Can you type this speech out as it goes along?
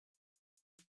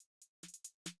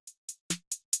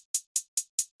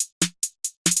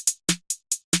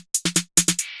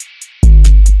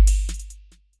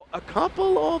a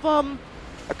couple of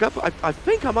I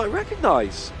think I might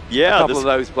recognize a Yeah, couple of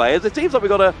those players. It seems like we've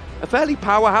got a fairly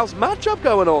powerhouse matchup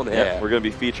going on here. Yeah, we're going to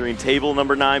be featuring table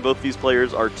number 9. Both these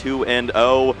players are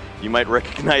 2-0. You might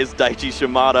recognize Daichi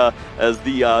Shimada as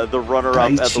the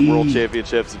runner-up at the World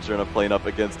Championships, and sure enough playing up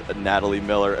against Natalie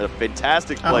Millar, a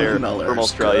fantastic player from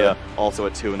Australia, also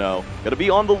at 2-0. Going to be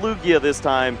on the Lugia this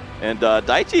time, and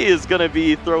Daichi is going to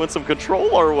be throwing some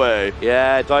control our way.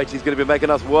 Yeah, Daichi's going to be making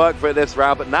us work for it this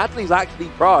round, but Natalie's actually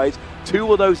prized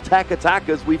 2 of those tech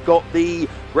attackers. We've got the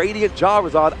Radiant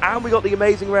Charizard and we got the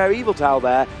amazing rare Evil Towel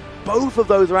there. Both of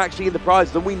those are actually in the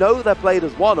prizes, and we know they're played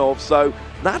as one-off, so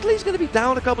Natalie's going to be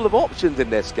down a couple of options in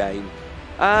this game.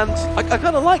 And I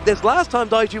kind of like this. Last time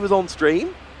Daichi was on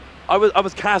stream, I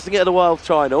was casting it at a World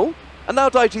Final, and now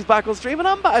Daichi's back on stream and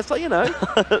I'm back. So, you know,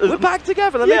 we're back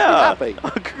together. That makes me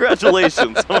happy.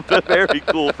 Congratulations. Very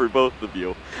cool for both of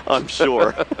you, I'm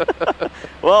sure.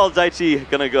 Well, Daichi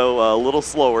going to go a little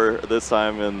slower this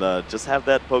time and just have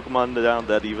that Pokemon down,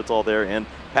 that Evital there, and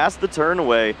pass the turn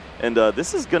away. And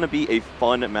this is going to be a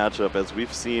fun matchup, as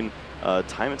we've seen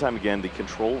time and time again, the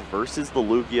Control versus the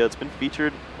Lugia. It's been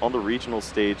featured on the regional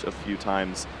stage a few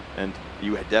times, and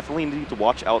you definitely need to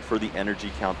watch out for the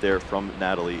energy count there from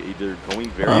Natalie, either going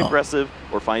very aggressive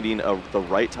or finding the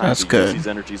right time to use these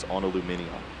energies on Aluminium.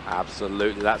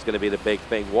 Absolutely, that's going to be the big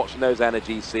thing. Watching those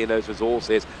energies, seeing those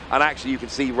resources, and actually you can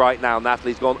see right now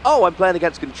Natalie's gone, oh, I'm playing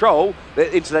against Control.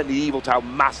 Incidentally, the Evil Towel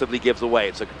massively gives away.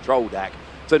 It's a Control deck.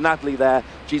 So Natalie there,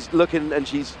 she's looking and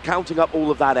she's counting up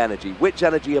all of that energy. Which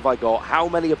energy have I got? How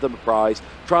many of them are prized?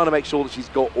 Trying to make sure that she's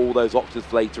got all those options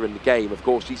for later in the game. Of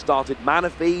course, she started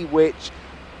Manaphy, which,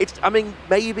 I mean,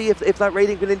 maybe if that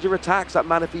Radiant Greninja attacks, that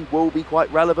Manaphy will be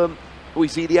quite relevant. But we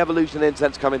see the Evolution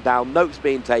Incense coming down, notes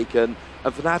being taken.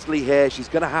 And for Natalie here, she's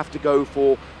going to have to go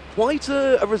for quite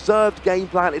a reserved game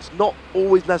plan. It's not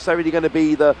always necessarily going to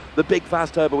be the big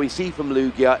fast turbo we see from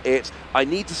Lugia. It's, I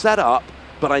need to set up,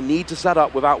 but I need to set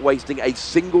up without wasting a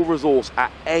single resource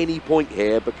at any point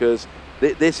here, because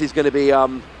this is going to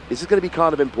be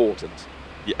kind of important.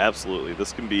 Yeah, absolutely.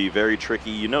 This can be very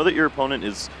tricky. You know that your opponent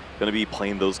is going to be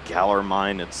playing those Galar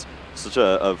Mine. It's such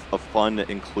a fun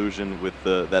inclusion with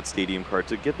that Stadium card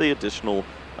to get the additional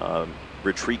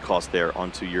retreat cost there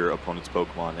onto your opponent's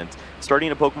Pokemon. And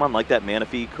starting a Pokemon like that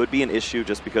Manaphy could be an issue,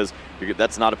 just because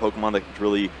that's not a Pokemon that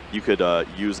really you could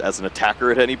use as an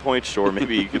attacker at any point. Sure,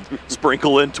 maybe you could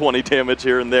sprinkle in 20 damage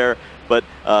here and there, but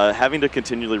having to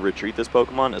continually retreat this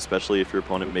Pokemon, especially if your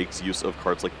opponent makes use of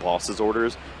cards like Boss's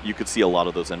Orders, you could see a lot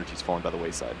of those energies falling by the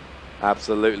wayside.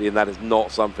 Absolutely, and that is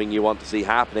not something you want to see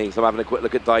happening. So I'm having a quick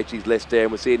look at Daichi's list here,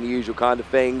 and we're seeing the usual kind of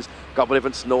things. A couple of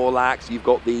different Snorlax, you've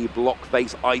got the Block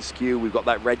Face Ice Cube, we've got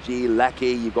that Reggie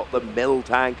Lecky, you've got the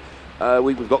Miltank,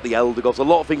 we've got the Elder Gods. A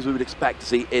lot of things we would expect to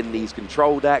see in these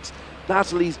control decks.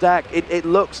 Natalie's deck, it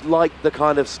looks like the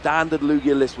kind of standard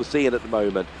Lugia list we're seeing at the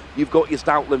moment. You've got your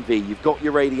Stoutland V, you've got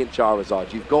your Radiant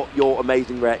Charizard, you've got your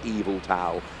amazing rare Evil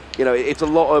Towel. You know, it's a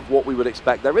lot of what we would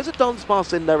expect. There is a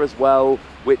Dunsparce in there as well,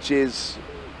 which is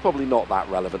probably not that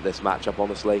relevant this matchup,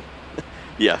 honestly.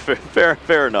 Yeah,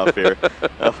 fair enough here.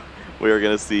 We are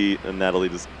going to see Natalie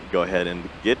just go ahead and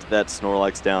get that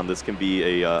Snorlax down. This can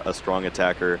be a strong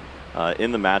attacker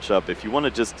in the matchup. If you want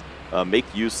to just make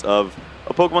use of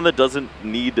a Pokemon that doesn't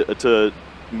need to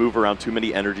move around too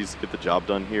many energies to get the job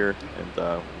done here,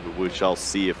 and we shall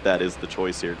see if that is the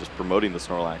choice here, just promoting the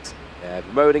Snorlax. Yeah,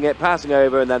 promoting it, passing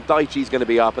over, and then Daichi's going to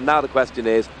be up. And now the question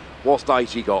is, what's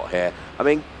Daichi got here? I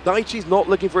mean, Daichi's not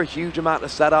looking for a huge amount of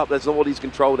setup. That's not what these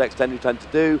control decks tend to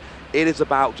do. It is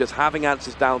about just having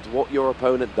answers down to what your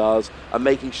opponent does and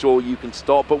making sure you can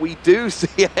stop. But we do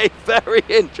see a very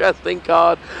interesting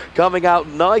card coming out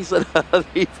nice and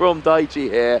early from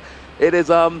Daichi here. It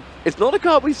is, it's not a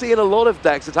card we see in a lot of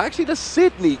decks. It's actually the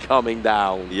Sydney coming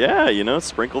down. Yeah, you know,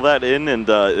 sprinkle that in, and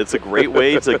it's a great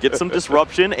way to get some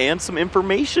disruption and some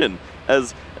information,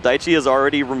 as Daichi has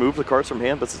already removed the cards from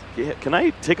hand. But yeah, can I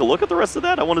take a look at the rest of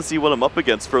that? I want to see what I'm up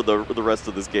against for the rest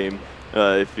of this game,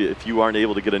 if you aren't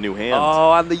able to get a new hand.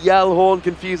 Oh, and the Yell Horn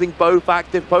confusing both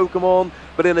active Pokemon,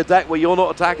 but in a deck where you're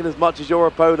not attacking as much as your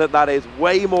opponent, that is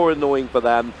way more annoying for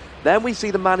them. Then we see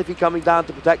the Manaphy coming down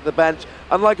to protect the bench.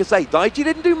 And like I say, Daichi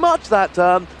didn't do much that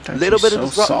turn. A little bit of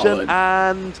disruption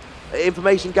and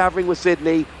information gathering with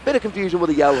Sydney. Bit of confusion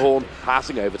with the Yell Horn,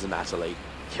 passing over to Natalie.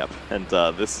 Yep, and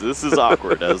this is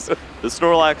awkward, as the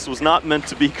Snorlax was not meant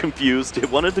to be confused. It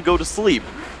wanted to go to sleep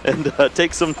and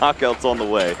take some knockouts on the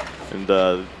way. And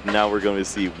now we're going to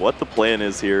see what the plan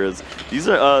is here. Is these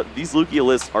Lugia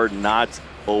lists are not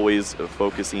always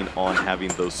focusing on having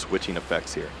those switching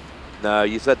effects here. No,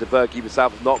 you said the Berkey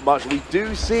yourself, not much. We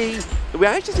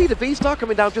actually see the V-Star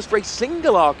coming down just for a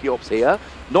single Archeops here.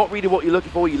 Not really what you're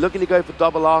looking for. You're looking to go for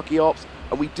double Archeops.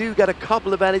 And we do get a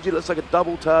couple of energy. It looks like a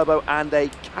double turbo and a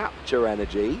capture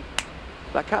energy.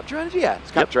 Is that capture energy? Yeah,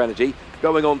 it's capture energy.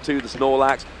 Going on to the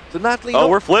Snorlax. So Natalie... Oh,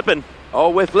 we're flipping. Oh,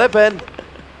 we're flipping.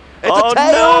 It's a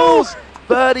Tails! No!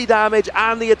 30 damage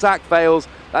and the attack fails.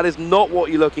 That is not what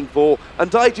you're looking for.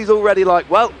 And Daichi's already like,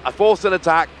 well, I forced an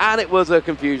attack and it was a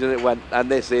confusion. It went,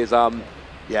 and this is,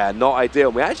 yeah, not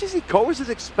ideal. We actually see Chorus's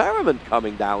Experiment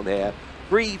coming down here.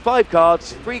 5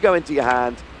 cards, 3 go into your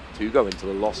hand, 2 go into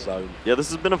the lost zone. Yeah, this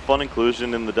has been a fun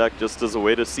inclusion in the deck just as a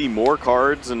way to see more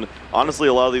cards. And honestly,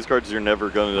 a lot of these cards you're never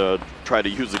going to try to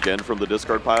use again from the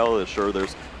discard pile. Sure,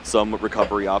 there's some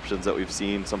recovery options that we've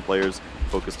seen. Some players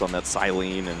focused on that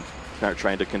Silene and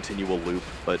trying to continue a loop,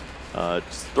 but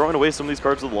just throwing away some of these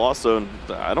cards with Lost Zone,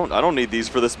 I don't need these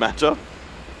for this matchup.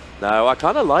 No, I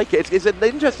kind of like it. It's an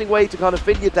interesting way to kind of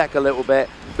fin your deck a little bit,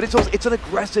 but it's an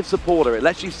aggressive supporter. It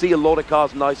lets you see a lot of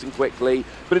cards nice and quickly,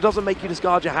 but it doesn't make you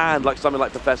discard your hand like something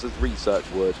like Professor's Research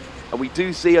would. And we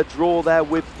do see a draw there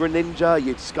with Greninja.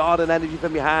 You discard an energy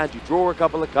from your hand, you draw a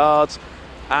couple of cards,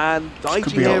 and Daichi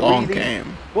could be here a long really,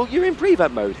 game. Well, you're in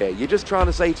prevent mode here. You're just trying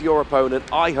to say to your opponent,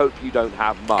 I hope you don't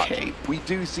have much. Cape. We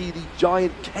do see the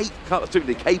giant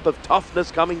cape of toughness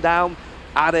coming down,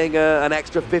 adding an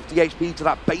extra 50 HP to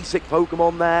that basic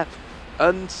Pokemon there.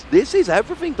 And this is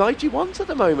everything Daichi wants at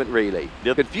the moment, really.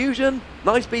 Yep. Confusion,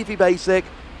 nice beefy basic.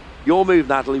 Your move,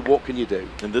 Natalie, what can you do?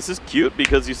 And this is cute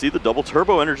because you see the double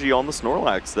turbo energy on the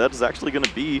Snorlax. That is actually going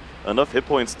to be enough hit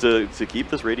points to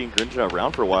keep this Radiant Greninja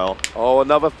around for a while. Oh,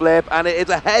 another flip, and it is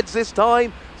a heads this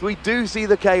time. So we do see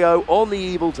the KO on the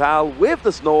Evil Towel with the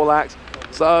Snorlax.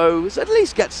 So let's at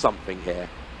least get something here.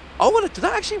 Oh, did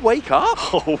that actually wake up?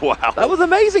 Oh, wow. That was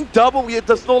amazing. Double, the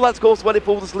Snorlax, of course, when it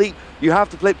falls asleep, you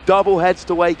have to flip double heads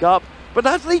to wake up. But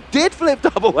Natalie did flip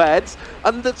double heads,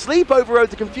 and the sleep overrode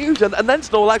the confusion, and then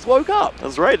Snorlax woke up.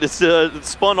 That's right. It's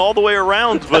spun all the way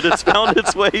around, but it's found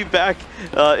its way back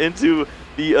into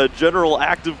the general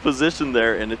active position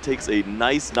there, and it takes a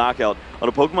nice knockout on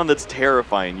a Pokemon that's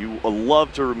terrifying. You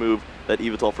love to remove that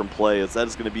Yveltal from play, as that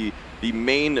is going to be the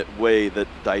main way that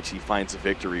Daichi finds a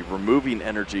victory, removing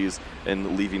energies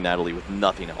and leaving Natalie with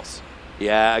nothing else.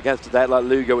 Yeah, against a deck like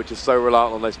Lugia, which is so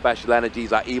reliant on those special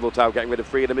energies, that Evil Tail getting rid of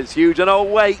freedom is huge. And oh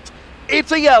wait,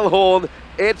 it's a Yellhorn.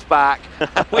 It's back.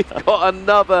 And we've got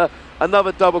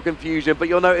another double confusion. But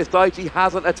you'll notice Daichi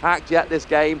hasn't attacked yet this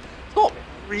game. It's not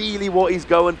really what he's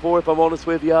going for, if I'm honest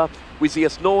with you. We see a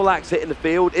Snorlax hitting the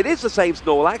field. It is the same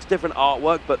Snorlax, different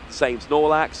artwork, but the same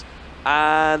Snorlax.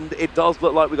 And it does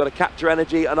look like we've got a capture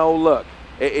energy. And oh look,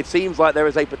 it seems like there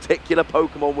is a particular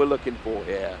Pokemon we're looking for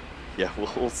here. Yeah,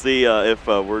 we'll see if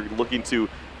we're looking to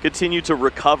continue to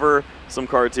recover some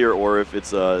cards here, or if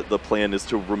it's the plan is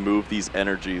to remove these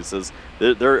energies. As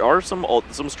there are some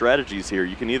strategies here.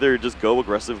 You can either just go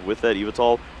aggressive with that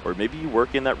Yveltal, or maybe you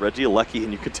work in that Regieleki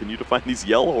and you continue to find these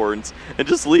Yellhorns and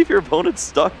just leave your opponent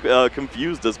stuck,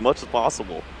 confused as much as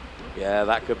possible. Yeah,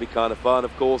 that could be kind of fun.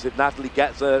 Of course, if Natalie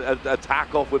gets an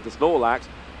attack off with the Snorlax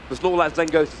then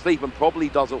goes to sleep and probably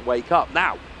doesn't wake up.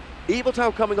 Now, Evil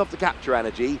Tail coming off the capture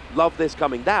energy, love this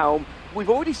coming down. We've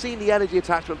already seen the energy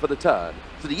attachment for the turn,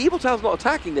 so the Evil Tail's not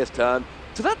attacking this turn,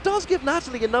 so that does give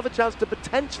Natalie another chance to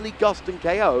potentially gust and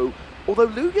KO, although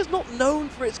Lugia's not known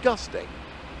for its gusting.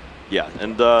 Yeah,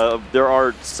 and there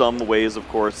are some ways, of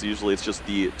course. Usually it's just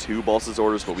the 2 Bosses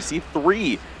orders, but we see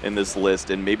 3 in this list,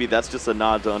 and maybe that's just a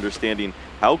nod to understanding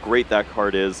how great that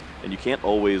card is, and you can't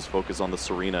always focus on the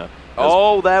Serena.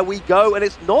 Oh, there we go, and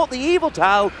it's not the Evil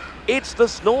Tail, it's the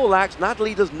Snorlax.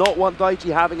 Natalie does not want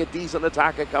Daichi having a decent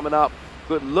attacker coming up,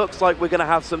 so it looks like we're going to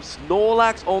have some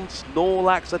Snorlax on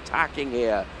Snorlax attacking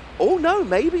here. Oh no,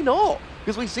 maybe not,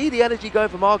 because we see the energy going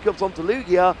from Archeops onto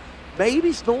Lugia. Maybe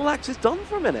Snorlax is done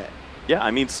for a minute. Yeah,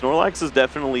 I mean, Snorlax has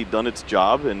definitely done its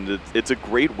job, and it's a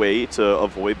great way to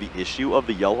avoid the issue of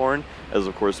the Yellhorn, as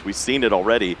of course we've seen it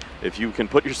already. If you can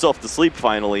put yourself to sleep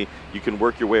finally, you can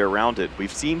work your way around it.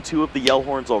 We've seen 2 of the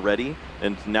Yellhorns already,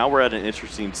 and now we're at an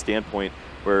interesting standpoint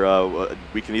where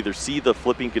we can either see the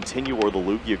flipping continue or the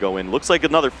Lugia go in. Looks like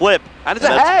another flip, and it's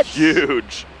a head!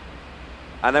 Huge!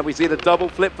 And then we see the double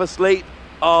flip for sleep.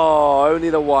 Oh, only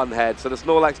the 1 head, so the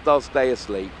Snorlax does stay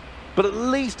asleep. But at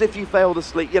least if you fail to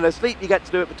sleep, sleep you get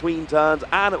to do it between turns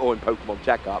or in Pokemon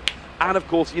Checkup. And of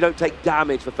course, you don't take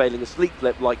damage for failing a sleep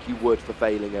flip like you would for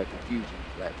failing a confusion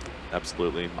flip.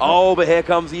 Absolutely. Oh, but here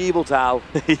comes the Evil Tail.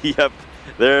 Yep.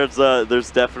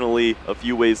 There's definitely a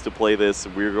few ways to play this.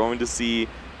 We're going to see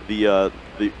the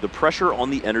pressure on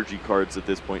the energy cards at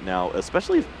this point now,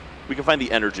 especially if we can find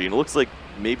the energy. And it looks like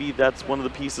maybe that's one of the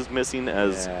pieces missing,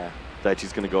 as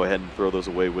Daichi's going to go ahead and throw those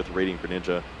away with Radiant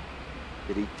Greninja.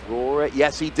 Did he draw it?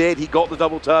 Yes, he did. He got the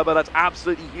double turbo. That's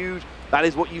absolutely huge. That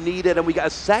is what you needed. And we get a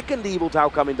second Evil Tau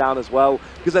coming down as well,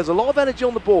 because there's a lot of energy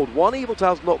on the board. One Evil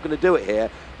Tau's not going to do it here,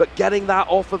 but getting that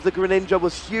off of the Greninja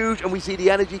was huge. And we see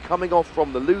the energy coming off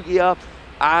from the Lugia.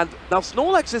 And now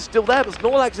Snorlax is still there, but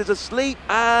Snorlax is asleep.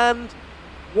 And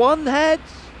one head,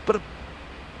 but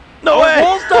no way! It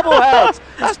was double heads.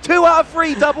 That's 2 out of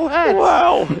 3 double heads.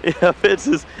 Wow. Yeah,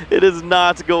 it is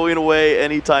not going away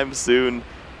anytime soon.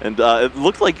 And it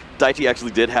looked like Daichi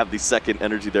actually did have the second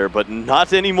energy there, but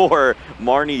not anymore.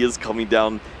 Marnie is coming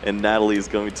down, and Natalie is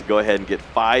going to go ahead and get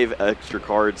 5 extra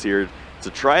cards here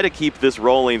to try to keep this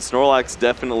rolling. Snorlax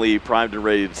definitely primed and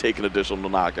ready to take an additional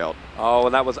knockout. Oh,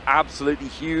 and that was absolutely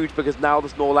huge, because now the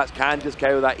Snorlax can just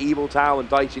KO that Evil Tau, and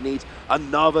Daichi needs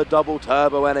another double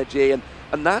turbo energy. And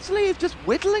Natalie is just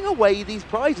whittling away these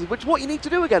prizes, which is what you need to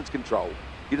do against Control.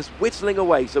 You're just whittling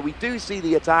away. So we do see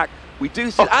the attack. We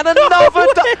do see, and another.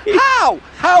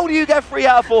 How do you get 3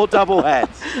 out of 4 double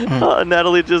heads?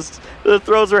 Natalie just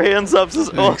throws her hands up. Says,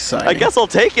 "Oh, I guess I'll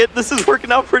take it. This is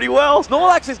working out pretty well."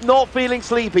 Snorlax is not feeling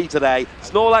sleepy today.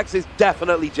 Snorlax is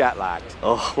definitely jet lagged.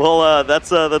 Oh well,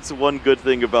 that's one good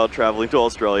thing about traveling to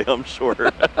Australia, I'm sure.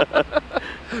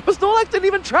 But Snorlax didn't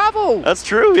even travel. That's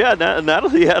true. Yeah,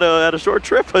 Natalie had a short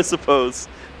trip, I suppose.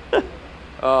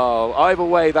 Oh, either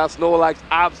way, that Snorlax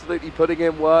absolutely putting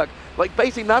in work. Like,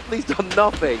 basically, Natalie's done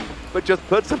nothing but just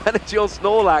put some energy on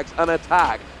Snorlax and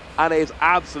attack, and it is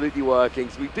absolutely working.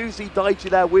 So we do see Daichi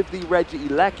there with the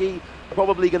Regieleki,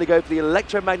 probably going to go for the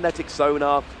electromagnetic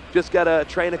sonar, just get a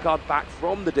trainer card back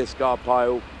from the discard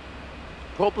pile.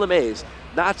 Problem is,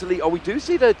 Natalie, we do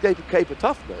see the cape of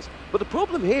toughness, but the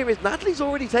problem here is Natalie's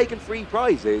already taken 3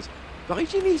 prizes.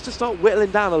 Daichi needs to start whittling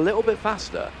down a little bit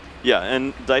faster. Yeah,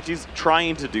 and Daichi's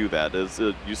trying to do that, as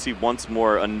you see once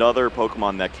more another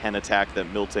Pokemon that can attack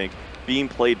that Miltank being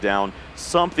played down,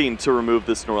 something to remove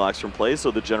the Snorlax from play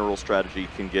so the general strategy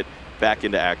can get back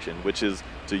into action, which is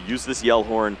to use this Yell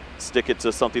Horn, stick it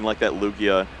to something like that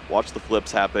Lugia, watch the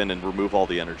flips happen, and remove all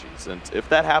the energies. And if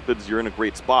that happens, you're in a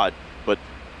great spot, but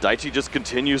Daichi just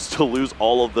continues to lose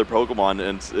all of their Pokemon,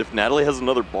 and if Natalie has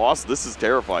another boss, this is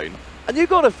terrifying. And you've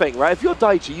got to think, right, if you're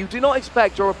Daichi, you do not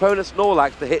expect your opponent's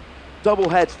Snorlax to hit double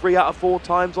heads 3 out of 4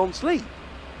 times on sleep.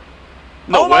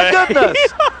 No way. My goodness!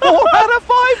 4 out of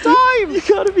 5 times! You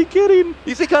gotta be kidding.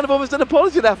 You see kind of almost an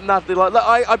apology there from Natalie, like, look,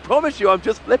 I promise you, I'm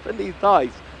just flipping these dice.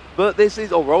 But this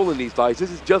is, or rolling these dice, this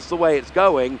is just the way it's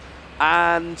going.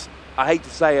 And I hate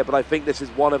to say it, but I think this is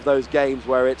one of those games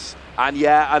where it's, and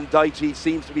Daichi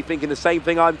seems to be thinking the same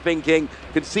thing I'm thinking.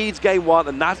 Concedes game 1,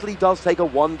 and Natalie does take a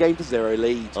 1-0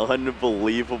 lead.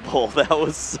 Unbelievable. That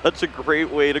was such a great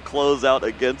way to close out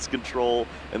against Control.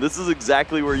 And this is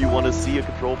exactly where you want to see a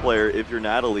Control player if you're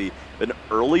Natalie. An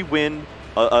early win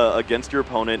against your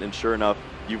opponent, and sure enough,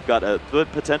 you've got a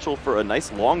good potential for a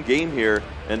nice long game here.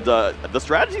 And the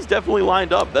strategy's definitely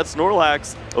lined up. That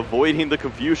Snorlax avoiding the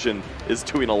confusion is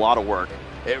doing a lot of work.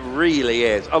 It really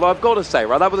is. Although I've got to say,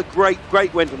 right, that was a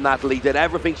great win from Natalie. Did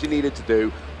everything she needed to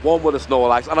do. Won with a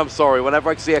Snorlax. And I'm sorry, whenever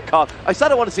I see a card, I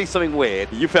said I want to see something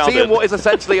weird. You found Seeing it. what is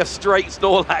essentially a straight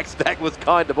Snorlax deck was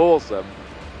kind of awesome.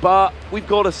 But we've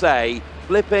got to say,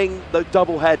 flipping the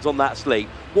double heads on that sleep,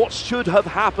 what should have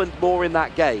happened more in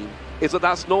that game is that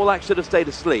Snorlax should have stayed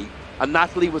asleep, and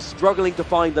Natalie was struggling to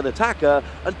find an attacker,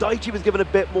 and Daichi was given a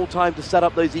bit more time to set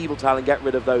up those Evil Tau and get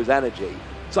rid of those energy.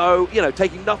 So, you know,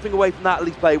 taking nothing away from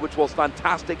Natalie's play, which was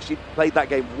fantastic. She played that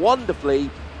game wonderfully.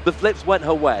 The flips went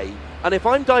her way. And if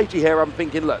I'm Daichi here, I'm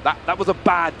thinking, look, that was a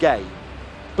bad game.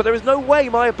 But there is no way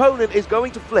my opponent is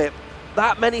going to flip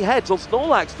that many heads on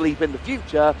Snorlax sleep in the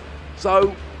future.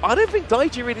 So I don't think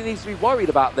Daichi really needs to be worried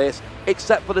about this,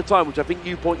 except for the time, which I think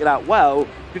you pointed out well.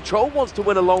 Control wants to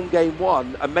win a long game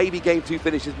 1, and maybe game 2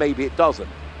 finishes, maybe it doesn't.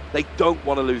 They don't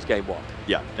want to lose game 1.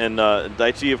 Yeah, and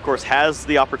Daichi, of course, has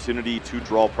the opportunity to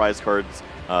draw prize cards.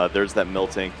 There's that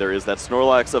Miltank. There is that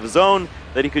Snorlax of his own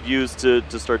that he could use to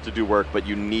start to do work, but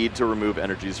you need to remove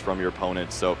energies from your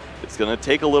opponent. So it's going to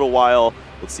take a little while.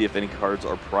 Let's see if any cards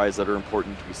are prized that are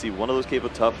important. We see one of those Cape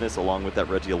of Toughness along with that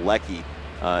Regieleki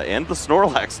and the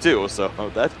Snorlax, too. So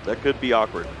that could be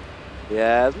awkward.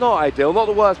 Yeah, it's not ideal. Not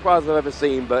the worst prize I've ever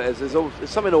seen, but it's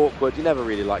something awkward. You never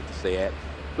really like to see it.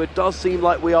 But it does seem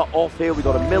like we are off here. We've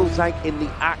got a Miltank in the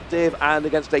active and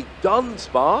against a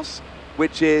Dunsparce,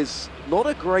 which is not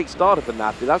a great starter for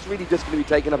Natalie. That's really just going to be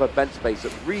taking up a bench space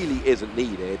that really isn't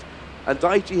needed. And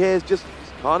Daichi here is just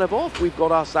kind of off. We've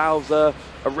got ourselves a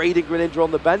Radiant Greninja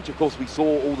on the bench. Of course, we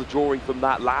saw all the drawing from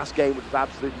that last game, which was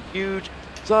absolutely huge.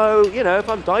 So, you know, if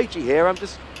I'm Daichi here, I'm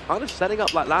kind of setting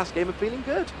up like last game and feeling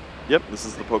good. Yep, this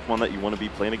is the Pokemon that you want to be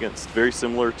playing against. Very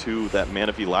similar to that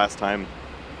Manaphy last time.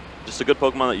 Just a good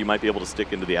Pokemon that you might be able to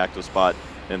stick into the active spot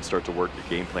and start to work your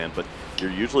game plan. But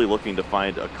you're usually looking to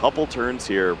find a couple turns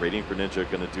here. Radiant Greninja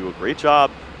going to do a great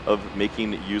job of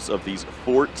making use of these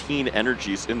 14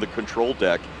 energies in the control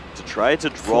deck to try to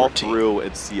draw through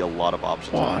and see a lot of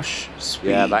options. Wash, speed.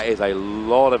 Yeah, that is a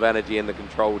lot of energy in the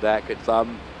control deck. It's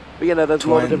but you know, there's a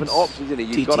lot of different options in it.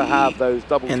 You've got to have those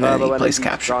double turbo energies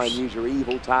to try and use your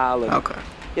evil towel. And,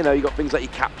 you know, you've got things like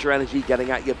your capture energy,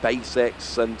 getting at your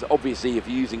basics, and obviously if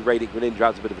you're using Radiant Greninja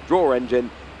as a bit of a draw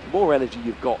engine, the more energy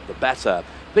you've got, the better.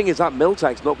 The thing is that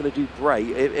Miltank's not going to do great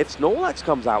if Snorlax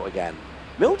comes out again.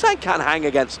 Miltank can't hang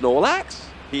against Snorlax.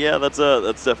 Yeah, that's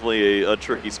definitely a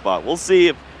tricky spot. We'll see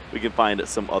if we can find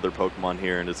some other Pokemon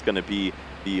here, and it's going to be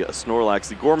the Snorlax,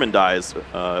 the Gormandize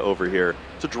over here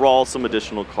to draw some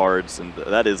additional cards, and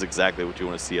that is exactly what you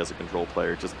want to see as a control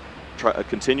player. Just try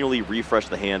continually refresh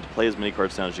the hand, play as many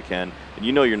cards down as you can, and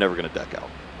you know you're never going to deck out.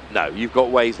 No, you've got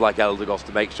ways like Eldegoss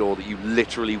to make sure that you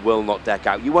literally will not deck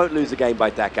out. You won't lose a game by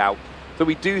deck out. So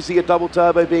we do see a double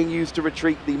turbo being used to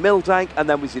retreat the Miltank, and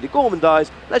then we see the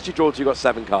Gormandize. Let's you draw till you've got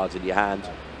 7 cards in your hand.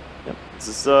 Yep. This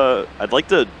is, I'd like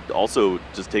to also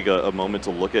just take a moment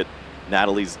to look at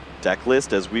Natalie's deck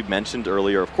list. As we mentioned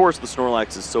earlier, of course, the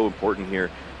Snorlax is so important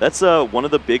here. That's one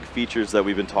of the big features that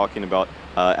we've been talking about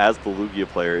as the Lugia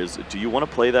player is, do you want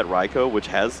to play that Raikou, which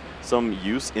has some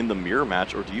use in the mirror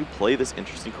match, or do you play this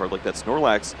interesting card like that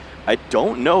Snorlax? I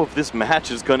don't know if this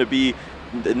match is going to be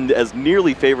as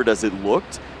nearly favored as it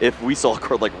looked if we saw a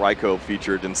card like Raikou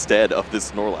featured instead of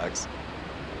this Snorlax.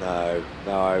 No,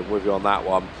 I'm with you on that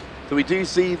one. So we do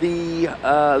see the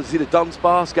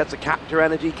Dunsparce gets a capture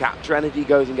energy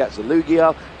goes and gets a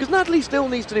Lugia, because Natalie still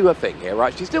needs to do her thing here,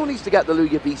 right? She still needs to get the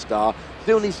Lugia V-Star,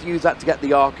 still needs to use that to get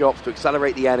the Archeops, to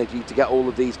accelerate the energy, to get all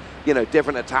of these, you know,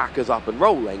 different attackers up and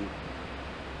rolling.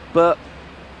 But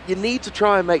you need to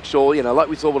try and make sure, you know, like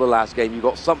we saw with the last game, you've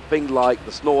got something like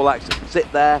the Snorlax that can sit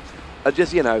there and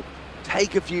just, you know,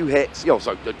 take a few hits, you know,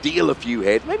 so deal a few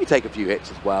hits, maybe take a few hits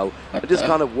as well, and just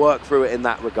kind of work through it in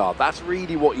that regard. That's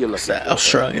really what you're looking for.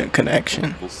 Australian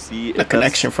connection. We'll see a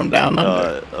connection from down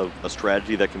under. A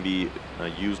strategy that can be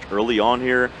used early on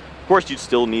here. Of course, you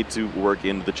still need to work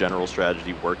in the general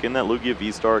strategy, work in that Lugia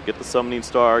V-Star, get the Summoning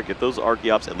Star, get those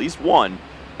Archeops, at least one,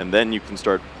 and then you can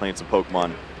start playing some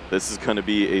Pokemon. This is going to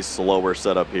be a slower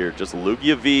setup here. Just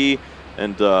Lugia V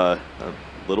and a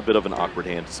little bit of an awkward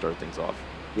hand to start things off.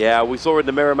 Yeah, we saw in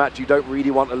the mirror match you don't really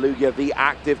want a Lugia V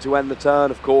active to end the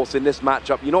turn. Of course, in this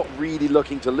matchup, you're not really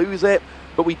looking to lose it,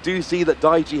 but we do see that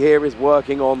Daichi here is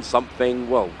working on something,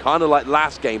 well, kind of like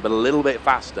last game, but a little bit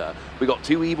faster. We got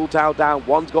 2 Evil Tau down,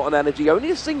 one's got an energy,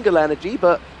 only a single energy,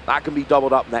 but that can be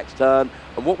doubled up next turn.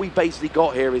 And what we basically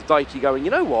got here is Daichi going,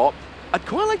 you know what? I'd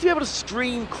quite like to be able to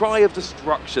stream Cry of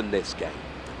Destruction this game.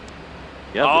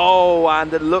 Yeah, oh,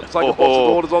 and it looks like a box of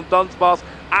orders on Dunsparce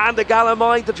and a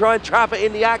Galamine to try and trap it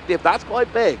in the active. That's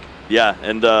quite big. Yeah,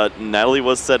 and Natalie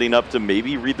was setting up to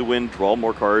maybe read the wind, draw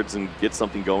more cards, and get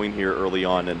something going here early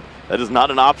on, and that is not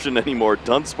an option anymore.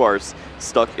 Dunsparce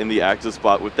stuck in the active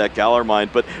spot with that Galarmine,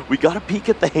 but we got a peek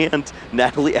at the hand.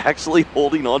 Natalie actually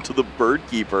holding on to the Bird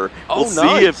Keeper. We'll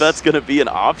see if that's going to be an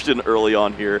option early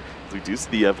on here. We do see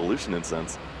the Evolution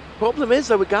Incense. Problem is,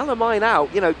 though, with Galamine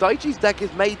out, you know, Daichi's deck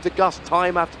is made to gust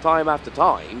time after time after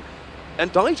time,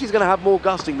 and Daichi's going to have more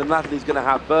gusting than Natalie's going to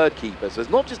have Bird Keeper. So it's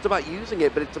not just about using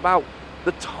it, but it's about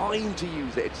the time to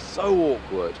use it. It's so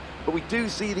awkward. But we do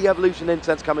see the Evolution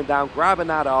Incense coming down, grabbing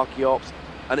that Archeops,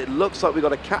 and it looks like we've got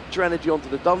to capture energy onto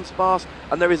the Dunsparce,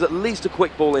 and there is at least a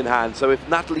Quick Ball in hand. So if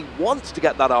Natalie wants to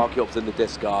get that Archeops in the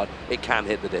discard, it can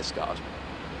hit the discard.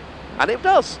 And it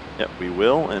does. Yeah, we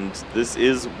will, and this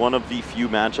is one of the few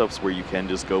matchups where you can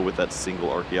just go with that single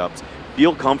Archeops.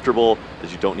 Feel comfortable,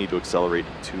 as you don't need to accelerate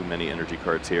too many energy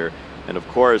cards here. And of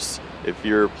course, if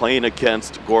you're playing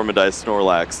against Gormandize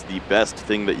Snorlax, the best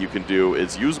thing that you can do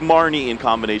is use Marnie in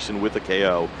combination with a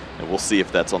KO, and we'll see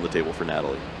if that's on the table for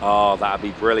Natalie. Oh, that'd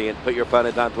be brilliant. Put your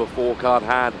opponent down to a 4-card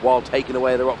hand while taking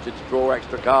away their option to draw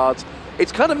extra cards.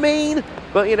 It's kind of mean,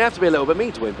 but you have to be a little bit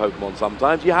mean to win Pokemon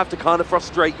sometimes. You have to kind of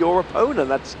frustrate your opponent.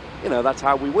 That's, you know, that's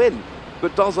how we win.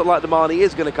 But it does look like the Marnie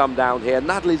is going to come down here.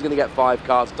 Natalie's going to get 5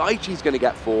 cards. Daichi's going to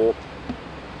get 4.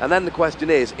 And then the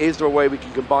question is there a way we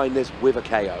can combine this with a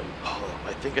KO? Oh,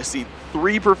 I think I see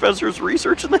 3 Professor's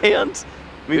Research in the hand.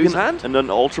 Maybe Whose hand? And an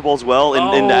Ultra Ball as well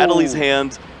in Natalie's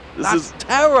hand. This is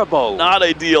terrible. Not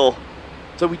ideal.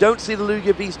 So we don't see the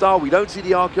Lugia V-Star, we don't see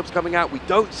the Archeops coming out, we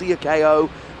don't see a KO.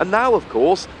 And now, of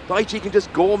course, Daichi can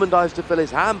just Gormandize to fill his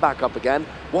hand back up again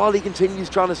while he continues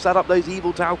trying to set up those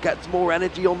Evil Tau, gets more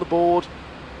energy on the board.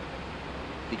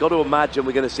 You've got to imagine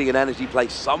we're going to see an energy play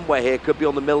somewhere here. Could be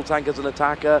on the Miltank as an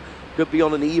attacker, could be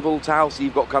on an Evil Tau, so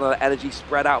you've got kind of energy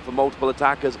spread out for multiple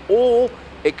attackers, or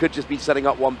it could just be setting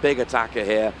up one big attacker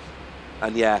here.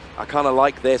 And yeah, I kind of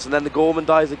like this. And then the Gorman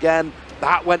dies again.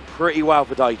 That went pretty well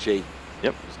for Daichi.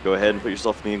 Yep, just go ahead and put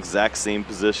yourself in the exact same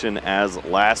position as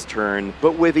last turn.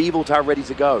 But with Evil Tau ready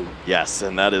to go. Yes,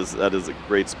 and that is a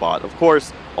great spot. Of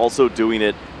course, also doing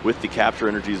it with the capture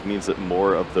energies means that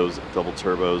more of those double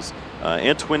turbos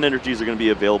and twin energies are going to be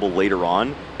available later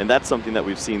on, and that's something that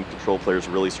we've seen control players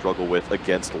really struggle with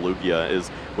against Lugia, is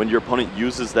when your opponent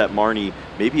uses that Marnie,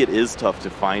 maybe it is tough to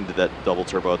find that double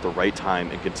turbo at the right time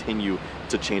and continue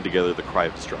to chain together the Cry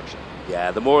of Destruction.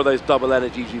 Yeah, the more of those double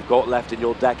energies you've got left in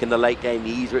your deck in the late game, the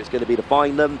easier it's going to be to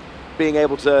find them. Being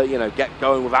able to, you know, get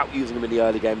going without using them in the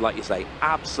early game, like you say,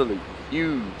 absolutely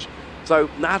huge. So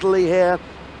Natalie here,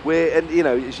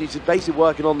 she's basically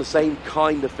working on the same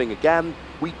kind of thing again.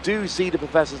 We do see the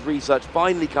Professor's research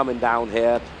finally coming down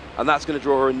here, and that's going to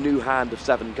draw her a new hand of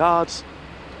 7 cards.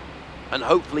 And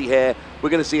hopefully here, we're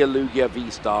going to see a Lugia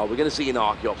V-Star, we're going to see an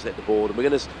Archeops hit the board, and we're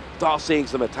going to start seeing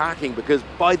some attacking, because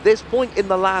by this point in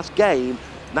the last game,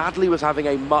 Natalie was having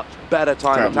a much better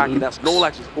time attacking. That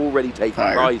Snorlax is already taking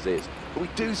prizes. But we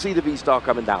do see the V-Star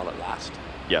coming down at last.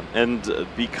 Yeah, and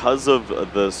because of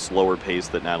the slower pace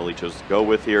that Natalie chose to go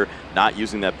with here, not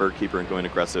using that Bird Keeper and going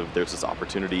aggressive, there's this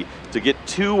opportunity to get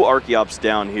 2 Archeops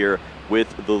down here with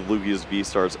the Lugia's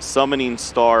V-Stars, summoning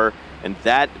Star, and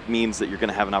that means that you're going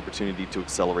to have an opportunity to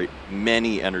accelerate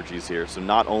many energies here. So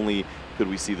not only could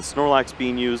we see the Snorlax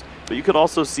being used, but you could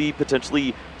also see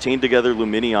potentially chain together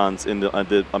Luminions in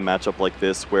a matchup like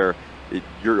this, where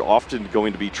you're often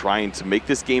going to be trying to make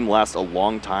this game last a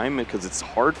long time, because it's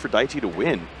hard for Daichi to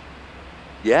win.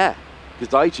 Yeah,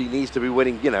 because Daichi needs to be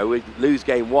winning, you know, lose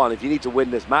game 1. If you need to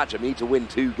win this matchup, you need to win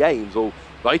 2 games. Or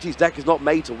Daichi's deck is not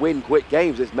made to win quick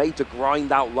games, it's made to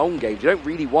grind out long games. You don't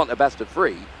really want a best of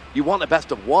 3. You want a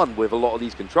best of 1 with a lot of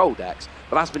these control decks,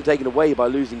 but that's been taken away by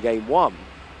losing game 1.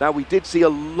 Now, we did see a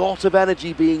lot of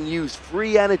energy being used,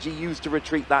 free energy used to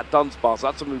retreat that Dunsparce, so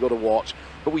that's something we've got to watch.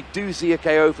 But we do see a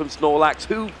KO from Snorlax,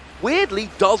 who, weirdly,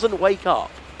 doesn't wake up.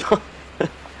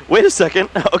 Wait a second.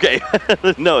 Okay.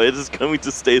 No, it is going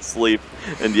to stay asleep.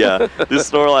 And yeah, this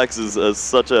Snorlax is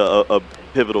such a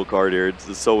pivotal card here.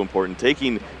 It's so important.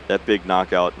 Taking that big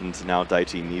knockout, and now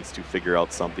Daichi needs to figure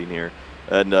out something here.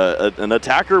 And an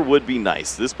attacker would be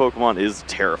nice. This Pokemon is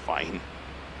terrifying.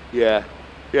 Yeah,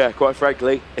 quite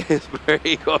frankly, it's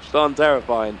very gosh darn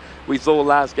terrifying. We saw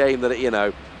last game that,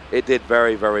 it did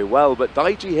very, very well. But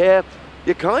Daichi here,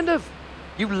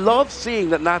 you love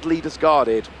seeing that Natalie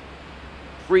discarded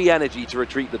free energy to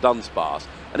retreat the Dunsparce.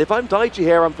 And if I'm Daichi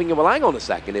here, I'm thinking, well, hang on a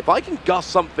second. If I can gust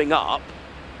something up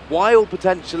while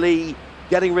potentially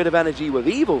getting rid of energy with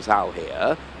Evil Tau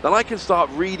here, then I can start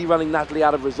really running Natalie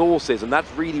out of resources, and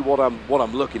that's really what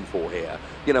I'm looking for here.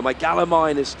 My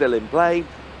Galamine is still in play,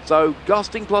 so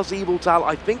gusting plus Evil Tau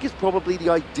I think is probably the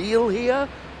ideal here,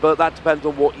 but that depends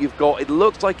on what you've got. It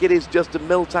looks like it is just a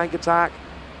Miltank attack,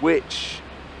 which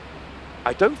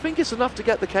I don't think it's enough to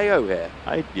get the KO here.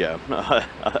 I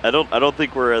don't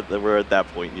think we're at that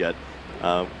point yet.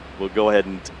 We'll go ahead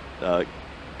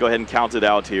and count it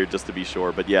out here just to be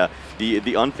sure. But yeah, the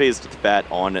unfazed Fat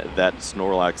on that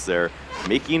Snorlax there,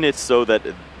 making it so that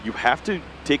you have to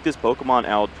take this Pokemon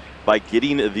out by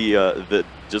getting the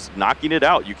just knocking it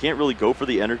out. You can't really go for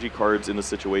the energy cards in a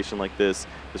situation like this.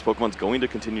 This Pokemon's going to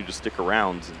continue to stick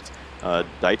around. And,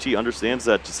 Daichi understands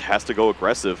that, just has to go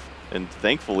aggressive, and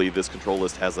thankfully this control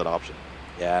list has that option.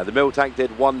 Yeah, the Miltank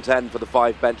did 110 for the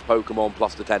 5 bench Pokemon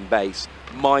plus the 10 base,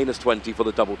 minus 20 for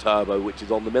the double turbo, which is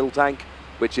on the Miltank,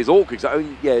 which is awkward.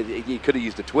 You could have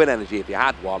used a twin energy if you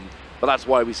had one, but that's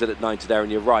why we sit at 90 there,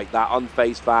 and you're right, that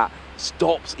unfazed Fat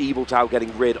stops Evil Tau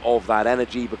getting rid of that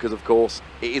energy, because of course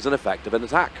it is an effect of an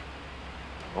attack.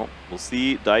 Well, we'll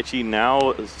see Daichi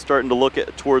now starting to look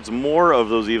towards more of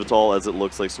those Evital, as it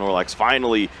looks like Snorlax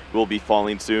finally will be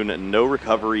falling soon. No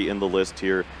recovery in the list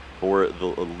here for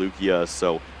the Lugia,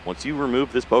 so once you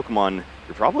remove this Pokemon,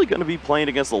 you're probably going to be playing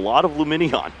against a lot of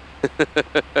Luminion.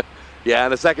 Yeah,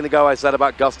 and a second ago I said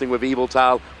about gusting with Evil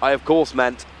Tau, I of course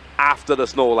meant after the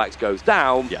Snorlax goes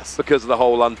down, yes, because of the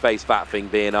whole unfazed Fat thing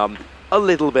being a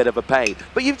little bit of a pain.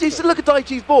 But you just look at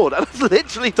Daichi's board, and it's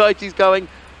literally Daichi's going,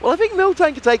 well, I think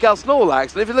Miltank can take out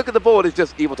Snorlax, and if you look at the board, it's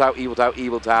just Evil Tau, Evil Tau,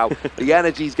 Evil Tau. The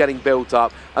energy's getting built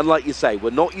up, and like you say,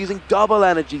 we're not using double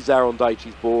energies there on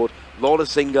Daichi's board, a lot of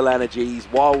single energies,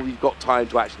 while we've got time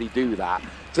to actually do that.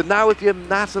 So now if you're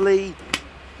Natalie,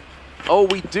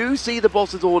 we do see the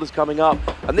boss's orders coming up,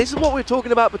 and this is what we're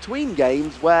talking about between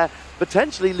games, where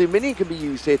potentially Luminion can be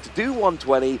used here to do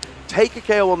 120, take a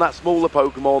KO on that smaller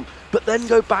Pokemon, but then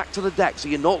go back to the deck, so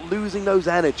you're not losing those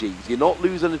energies. You're not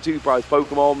losing a 2-prize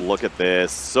Pokemon. Look at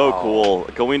this. So cool.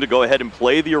 Going to go ahead and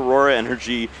play the Aurora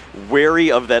Energy,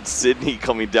 wary of that Sydney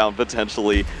coming down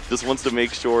potentially. Just wants to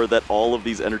make sure that all of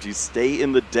these energies stay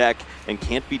in the deck and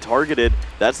can't be targeted.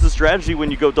 That's the strategy when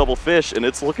you go double fish, and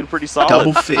it's looking pretty solid.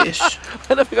 Double fish.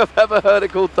 I don't think I've ever heard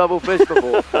it called double fish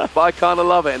before, but I kind of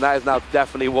love it, and that is now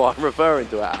definitely what I'm referring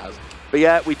to it as. But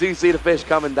yeah, we do see the fish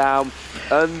coming down,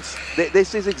 and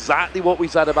this is exactly what we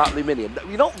said about Luminion.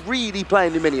 You're not really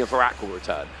playing Luminion for Aqua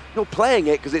Return. You're playing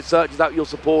it because it searches out your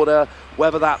supporter,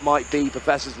 whether that might be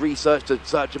Professor's Research to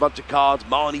search a bunch of cards,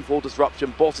 Marnie for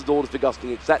Disruption, Boss's Orders for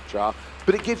Gusting, etc.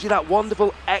 But it gives you that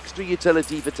wonderful extra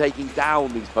utility for taking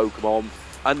down these Pokemon,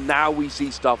 and now we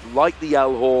see stuff like the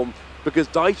Elhorn, because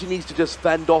Daichi needs to just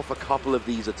fend off a couple of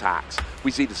these attacks.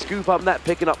 We see the Scoop Up Net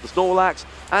picking up the Snorlax,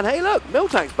 and hey look,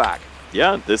 Miltank's back.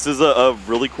 Yeah, this is a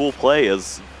really cool play,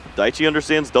 as Daichi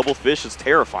understands double fish is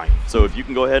terrifying. So if you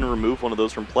can go ahead and remove one of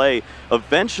those from play,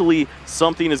 eventually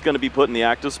something is going to be put in the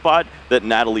active spot that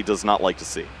Natalie does not like to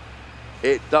see.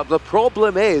 The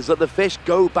problem is that the fish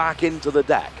go back into the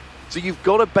deck. So you've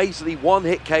got to basically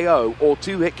 1-hit KO or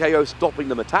 2-hit KO stopping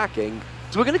them attacking.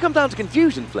 So we're going to come down to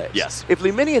confusion flips. Yes. If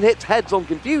Luminion hits heads on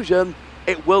confusion,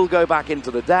 it will go back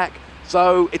into the deck.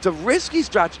 So it's a risky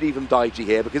strategy from Daichi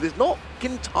here because it's not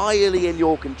entirely in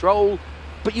your control,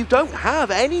 but you don't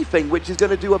have anything which is going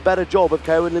to do a better job of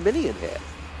KOing Luminion here.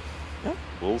 Yeah.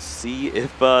 We'll see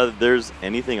if there's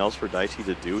anything else for Daichi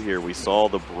to do here. We saw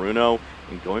the Bruno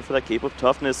and going for that Cape of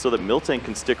Toughness so that Miltank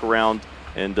can stick around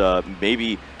and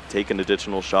maybe take an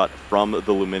additional shot from the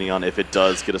Luminion if it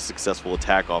does get a successful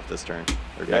attack off this turn,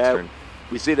 or next turn.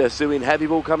 We see the Hisuian Heavy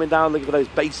Ball coming down, looking for those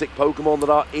basic Pokemon that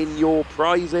are in your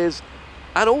prizes.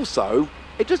 And also,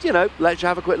 it just, you know, lets you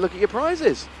have a quick look at your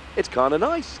prizes. It's kind of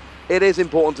nice. It is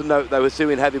important to note, though,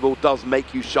 Hisuian Heavy Ball does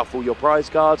make you shuffle your prize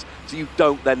cards, so you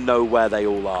don't then know where they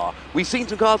all are. We've seen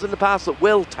some cards in the past that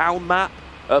will Town Map.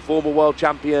 Former world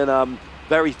champion,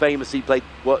 very famously played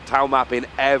Town Map in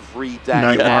every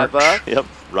deck ever. Yep,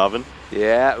 Robin.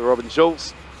 Yeah, Robin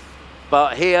Schultz.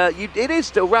 But here, it is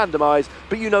still randomized,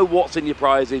 but you know what's in your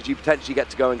prizes. You potentially get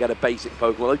to go and get a basic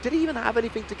Pokemon. Like, did he even have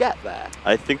anything to get there?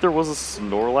 I think there was a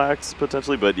Snorlax,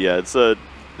 potentially, but yeah,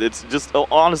 it's just,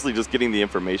 honestly, just getting the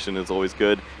information is always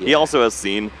good. Yeah. He also has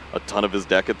seen a ton of his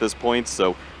deck at this point,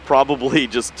 so probably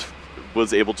just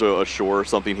was able to assure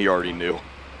something he already knew.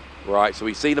 Right, so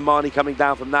we see the Marnie coming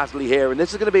down from Natalie here, and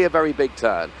this is going to be a very big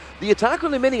turn. The attack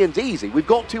on Luminion's easy. We've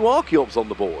got 2 Archeops on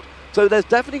the board. So there's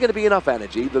definitely going to be enough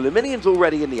energy. The Luminion's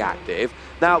already in the active.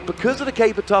 Now, because of the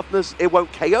Cape of Toughness, it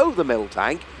won't KO the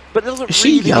Miltank, but it doesn't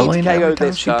really need to KO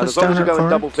this turn. As long as you're going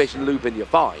double fish and looping, you're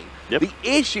fine. Yep. The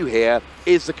issue here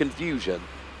is the confusion.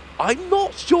 I'm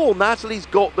not sure Natalie's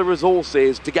got the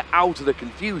resources to get out of the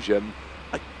confusion.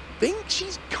 I think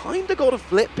she's kind of got a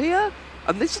flip here,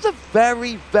 and this is a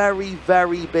very, very,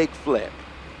 very big flip.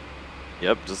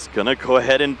 Yep, just gonna go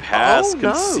ahead and pass,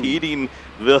 conceding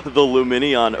the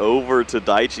Luminion over to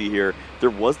Daichi here. There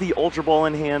was the Ultra Ball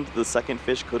in hand. The second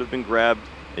fish could have been grabbed,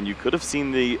 and you could have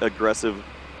seen the aggressive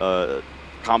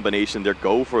combination there.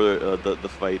 Go for the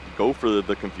fight, go for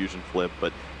the confusion flip,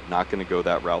 but not going to go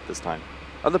that route this time.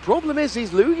 And the problem is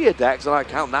these Lugia decks, and I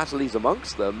count Natalie's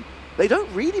amongst them, they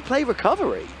don't really play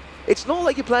recovery. It's not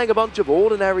like you're playing a bunch of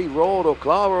ordinary Rod or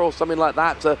Clara or something like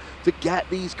that to get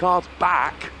these cards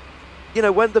back. You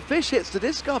know, when the fish hits the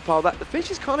discard pile, the fish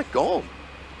is kind of gone.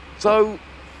 So,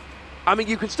 I mean,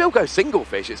 you can still go single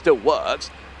fish, it still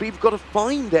works, but you've got to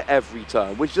find it every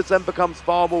turn, which just then becomes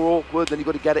far more awkward. Then you've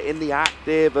got to get it in the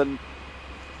active, and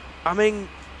I mean,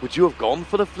 would you have gone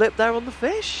for the flip there on the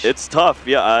fish? It's tough,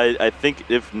 yeah. I think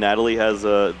if Natalie has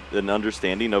an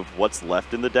understanding of what's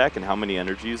left in the deck and how many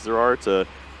energies there are to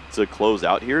close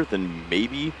out here, then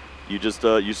maybe you just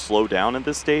you slow down at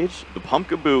this stage. The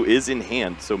Pumpkaboo is in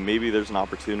hand, so maybe there's an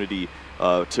opportunity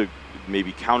to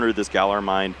maybe counter this Galar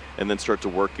Mind and then start to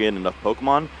work in enough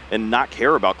Pokemon and not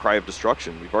care about Cry of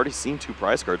Destruction. We've already seen 2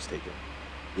 prize cards taken.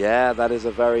 Yeah, that is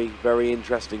a very, very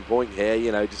interesting point here.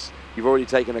 You know, just you've already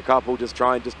taken a couple. Just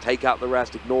try and just take out the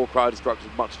rest. Ignore Cry of Destruction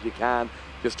as much as you can.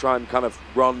 Just try and kind of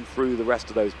run through the rest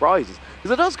of those prizes. Because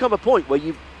there does come a point where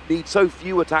you need so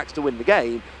few attacks to win the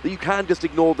game that you can just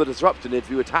ignore the disruption. If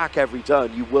you attack every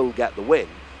turn, you will get the win.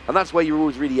 And that's where you're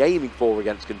always really aiming for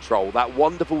against Control. That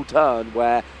wonderful turn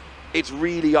where it's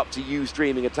really up to you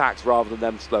streaming attacks rather than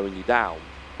them slowing you down.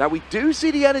 Now, we do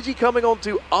see the energy coming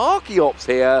onto Archeops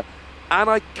here, and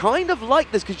I kind of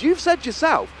like this because you've said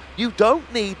yourself, you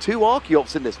don't need 2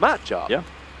 Archeops in this matchup. Yeah.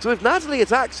 So if Natalie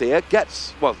attacks here,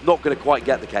 well, not going to quite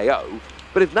get the KO,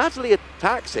 but if Natalie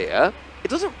attacks here, it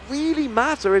doesn't really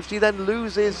matter if she then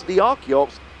loses the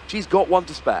Archeops. She's got one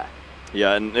to spare.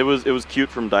 Yeah, and it was cute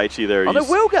from Daichi there. And it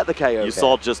will get the KO. You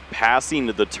saw just passing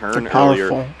the turn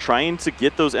earlier, trying to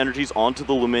get those energies onto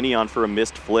the Luminion for a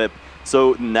missed flip.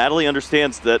 So Natalie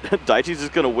understands that Daichi's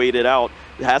just going to wait it out.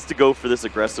 It has to go for this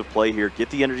aggressive play here.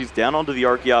 Get the energies down onto the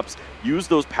Archeops, use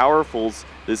those powerfuls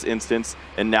this instance,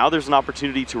 and now there's an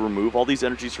opportunity to remove all these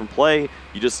energies from play.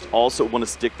 You just also want to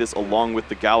stick this along with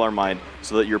the Galar Mine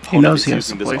so that your opponent is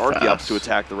using this Archeops to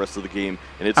attack the rest of the game,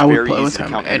 and it's very easy to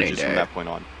count energies from that point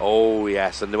on. Oh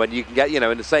yes, and when you can get,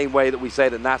 in the same way that we say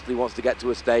that Natalie wants to get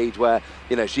to a stage where,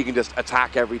 she can just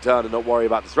attack every turn and not worry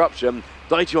about disruption,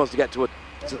 Daichi wants to get to a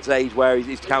stage where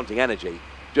he's counting energy.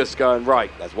 Just going,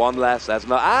 right, there's one less, there's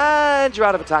another, and you're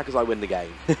out of attackers, I win the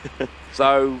game.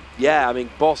 So, yeah, I mean,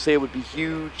 Boss here would be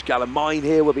huge. Galamine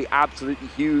here would be absolutely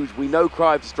huge. We know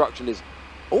Cry of Destruction is...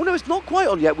 Oh, no, it's not quite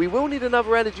on yet. We will need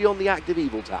another energy on the active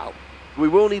Evil Tau. We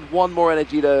will need one more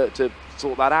energy to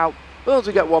sort that out. But once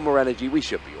we get one more energy, we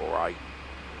should be all right.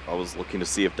 I was looking to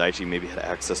see if Daichi maybe had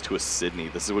access to a Sydney.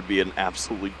 This would be an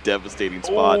absolutely devastating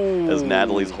spot as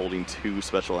Natalie's holding 2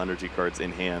 special energy cards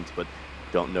in hand, but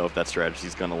don't know if that strategy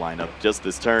is going to line up just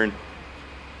this turn.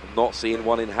 I'm not seeing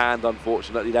one in hand,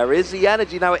 unfortunately. There is the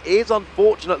energy. Now, it is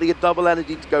unfortunately a double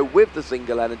energy to go with the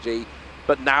single energy,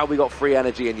 but now we got free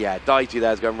energy, and yeah, Daichi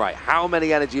there's going, right, how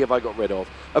many energy have I got rid of?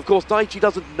 Of course, Daichi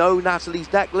doesn't know Natalie's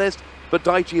deck list, but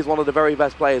Daichi is one of the very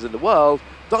best players in the world.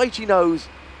 Daichi knows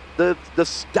the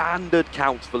standard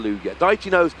counts for Lugia. Daichi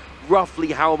knows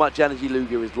roughly how much energy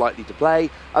Lugia is likely to play,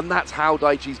 and that's how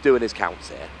Daichi's doing his counts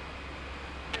here.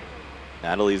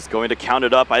 Natalie's going to count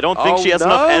it up. I don't think she has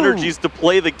enough energies to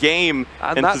play the game,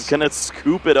 and is going to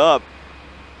scoop it up.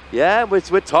 Yeah, we're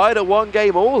tied at 1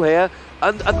 game all here,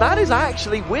 and that is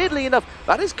actually, weirdly enough,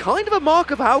 that is kind of a mark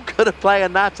of how good a player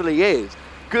Natalie is.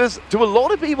 Because to a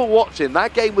lot of people watching,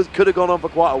 that game could have gone on for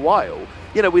quite a while.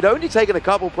 We'd only taken a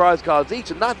couple prize cards each,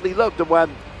 and Natalie looked and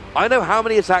went, I know how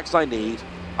many attacks I need,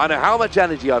 I know how much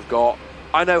energy I've got,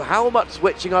 I know how much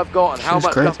switching I've got, and how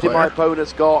much dusting my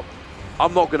opponent's got.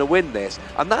 I'm not going to win this.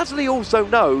 And Natalie also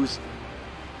knows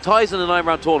ties in a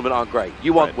 9-round tournament aren't great.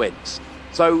 You want wins.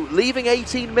 So leaving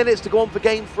 18 minutes to go on for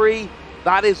game 3,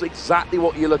 that is exactly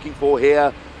what you're looking for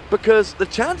here, because the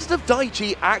chances of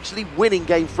Daichi actually winning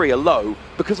game 3 are low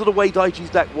because of the way Daichi's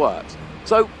deck works.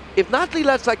 So if Natalie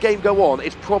lets that game go on,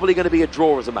 it's probably going to be a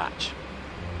draw as a match.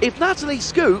 If Natalie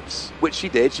scoops, which she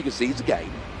did, she concedes the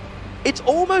game, it's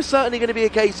almost certainly going to be a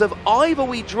case of either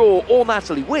we draw or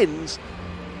Natalie wins.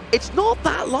 It's not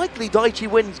that likely Daichi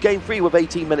wins game 3 with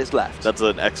 18 minutes left. That's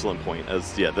an excellent point.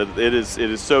 It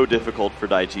is so difficult for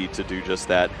Daichi to do just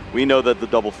that. We know that the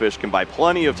double fish can buy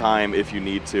plenty of time if you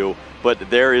need to, but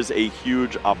there is a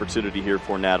huge opportunity here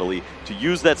for Natalie to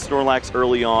use that Snorlax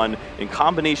early on in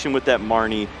combination with that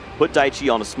Marnie, put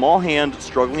Daichi on a small hand,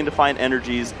 struggling to find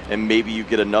energies, and maybe you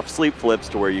get enough sleep flips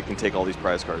to where you can take all these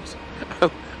prize cards.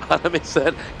 Adam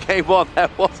said, game 1, there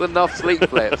was enough sleep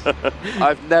flips.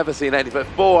 I've never seen anything.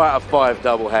 4 out of 5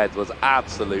 double heads was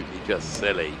absolutely just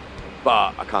silly.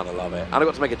 But I kind of love it. And I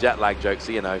got to make a jet lag joke,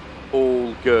 so,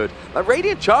 all good. Now,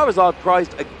 Radiant Charizard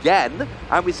prized again,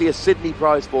 and we see a Sydney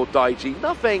prize for Daichi.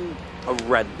 Nothing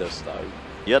horrendous, though.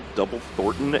 Yeah, double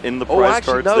Thornton in the prize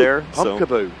cards there.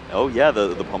 Pumpkaboo. Oh, yeah,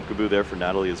 the Pumpkaboo there for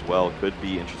Natalie as well. Could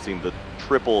be interesting. The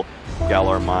triple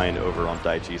Galar Mine over on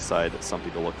Daichi's side.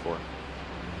 Something to look for.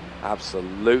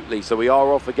 Absolutely. So we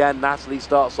are off again. Natalie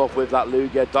starts off with that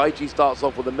Lugia. Daichi starts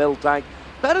off with a Miltank.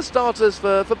 Better starters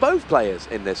for both players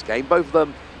in this game. Both of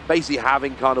them basically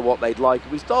having kind of what they'd like.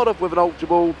 We start off with an Ultra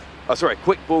Ball. A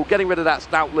Quick Ball, getting rid of that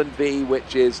Stoutland V,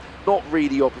 which is not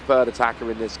really your preferred attacker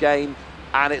in this game.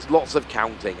 And it's lots of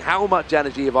counting. How much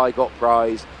energy have I got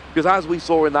prized? Because as we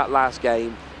saw in that last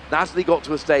game, Natalie got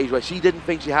to a stage where she didn't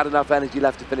think she had enough energy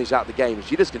left to finish out the game. And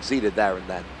she just conceded there and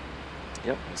then.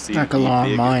 Yep, see the big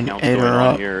count going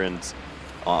on here, and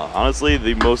honestly,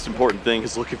 the most important thing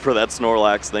is looking for that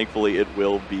Snorlax. Thankfully, it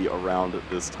will be around at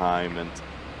this time, and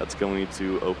that's going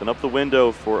to open up the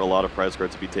window for a lot of prize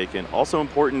cards to be taken. Also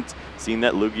important, seeing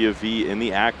that Lugia V in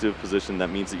the active position. That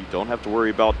means that you don't have to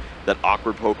worry about that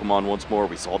awkward Pokemon once more.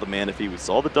 We saw the Manaphy, we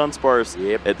saw the Dunsparce.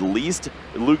 Yep. At least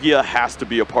Lugia has to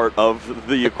be a part of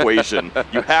the equation.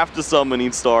 You have to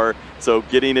Summoning Star, so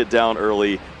getting it down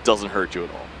early doesn't hurt you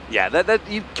at all. Yeah,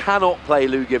 you cannot play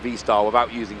Lugia V-Star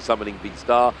without using Summoning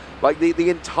V-Star. Like, the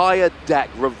entire deck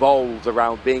revolves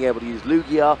around being able to use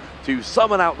Lugia to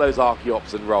summon out those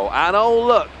Archeops and roll. And oh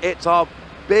look, it's our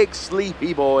big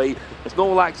sleepy boy.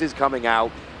 Snorlax is coming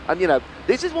out. And, you know,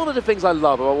 this is one of the things I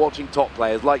love about watching top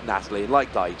players like Natalie and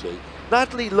like Daichi.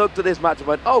 Natalie looked at this match and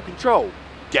went, oh, control.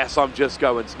 Guess I'm just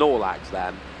going Snorlax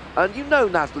then. And you know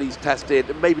Natalie's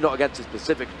tested, maybe not against a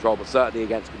specific control, but certainly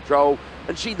against control.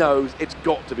 And she knows it's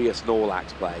got to be a Snorlax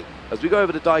play. As we go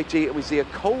over to Daichi and we see a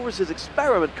Colress's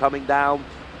experiment coming down,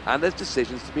 and there's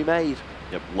decisions to be made.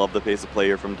 Yep, love the pace of play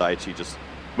here from Daichi. Just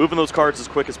moving those cards as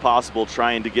quick as possible,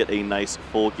 trying to get a nice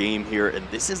full game here. And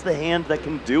this is the hand that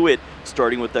can do it,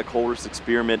 starting with that Colress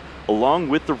experiment, along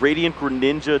with the Radiant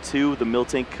Greninja too. The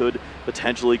Miltank could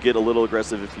potentially get a little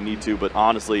aggressive if you need to, but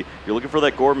honestly, you're looking for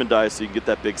that Gormandise so you can get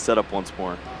that big setup once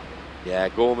more. Yeah,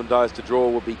 Gormandise to draw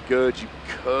would be good. You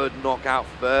could knock out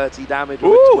 30 damage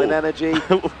with Twin Energy.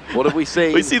 What have we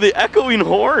seen? We see the Echoing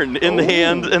Horn in the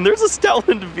hand, and there's a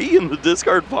Stoutland V in the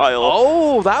discard pile.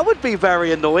 Oh, that would be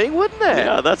very annoying, wouldn't it?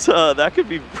 Yeah, that's that could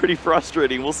be pretty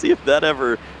frustrating. We'll see if that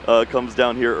ever comes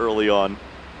down here early on.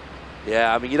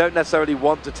 Yeah, I mean, you don't necessarily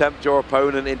want to tempt your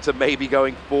opponent into maybe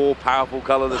going 4 powerful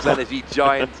colorless energy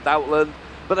giant Stoutland.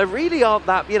 But there really aren't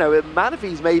that, you know,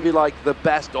 Manaphy's maybe like the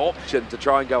best option to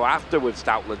try and go after with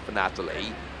Stoutland for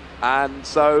Natalie. And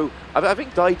so I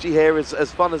think Daichi here, is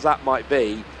as fun as that might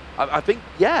be, I think,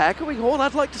 yeah, Echoing Horn,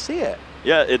 I'd like to see it.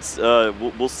 Yeah, it's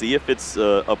we'll see if it's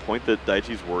a point that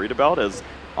Daichi's worried about, as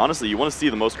honestly, you want to see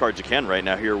the most cards you can right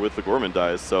now here with the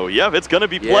Gormandise. So yeah, it's going to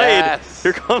be played. Yes.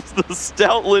 Here comes the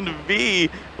Stoutland V,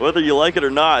 whether you like it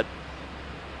or not.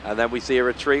 And then we see a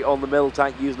retreat on the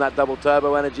Miltank using that double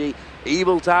turbo energy.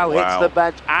 Evil Tau hits the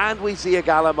bench, and we see a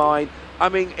Galamine. I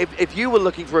mean, if you were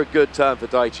looking for a good turn for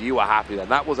Daichi, you were happy then.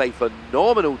 That was a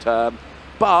phenomenal turn,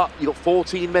 but you got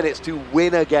 14 minutes to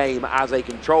win a game as a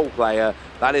control player.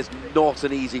 That is not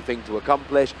an easy thing to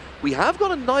accomplish. We have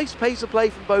got a nice pace of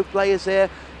play from both players here,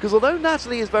 because although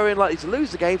Natalie is very unlikely to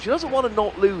lose the game, she doesn't want to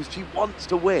not lose. She wants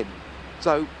to win.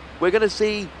 So we're going to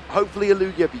see, hopefully, a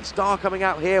Lugia V-Star coming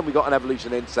out here, and we got an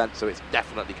Evolution Incense, so it's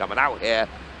definitely coming out here.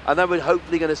 And then we're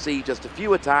hopefully going to see just a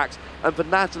few attacks, and for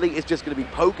Natalie, it's just going to be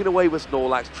poking away with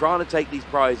Snorlax, trying to take these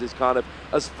prizes kind of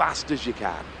as fast as you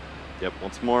can. Yep,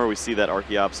 once more we see that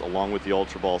Archeops along with the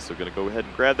Ultra Ball, so going to go ahead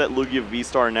and grab that Lugia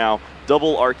V-Star now,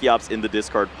 double Archeops in the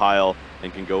discard pile,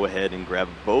 and can go ahead and grab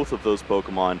both of those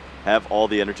Pokemon, have all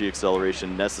the energy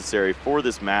acceleration necessary for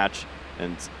this match,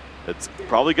 and it's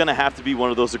probably going to have to be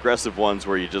one of those aggressive ones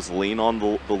where you just lean on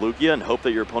the Lugia and hope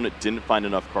that your opponent didn't find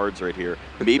enough cards right here.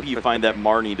 Maybe you find that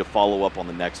Marnie to follow up on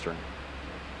the next turn.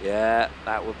 Yeah,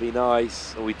 that would be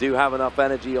nice. We do have enough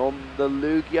energy on the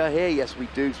Lugia here. Yes, we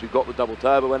do. So we've got the double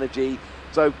turbo energy.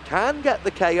 So can get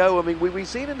the KO. I mean, we've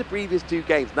seen in the previous 2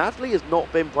 games, Natalie has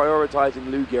not been prioritizing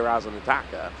Lugia as an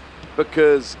attacker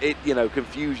because it, you know,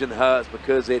 confusion hurts,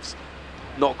 because it's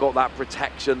not got that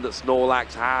protection that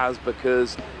Snorlax has,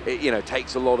 because it, you know,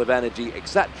 takes a lot of energy,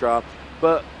 etc.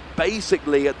 But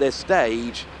basically at this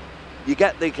stage, you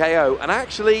get the KO, and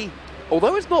actually,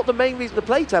 although it's not the main reason to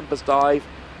play Tempest Dive,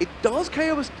 it does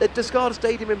KO a discard a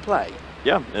stadium in play.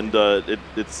 Yeah, and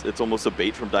it's almost a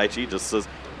bait from Daichi. Just says,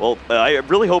 well, I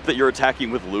really hope that you're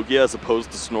attacking with Lugia as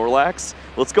opposed to Snorlax.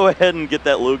 Let's go ahead and get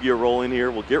that Lugia rolling here.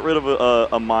 We'll get rid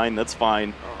of a mine, that's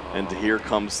fine. And here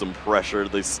comes some pressure.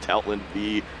 The Stoutland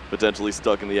V potentially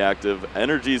stuck in the active.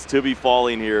 Energies to be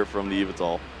falling here from the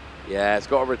Yveltal. Yeah, it's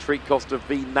got a retreat cost of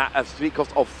retreat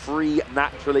cost of 3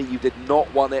 naturally. You did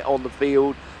not want it on the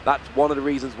field. That's one of the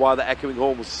reasons why the Echoing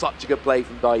Horn was such a good play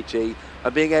from Daichi.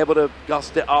 And being able to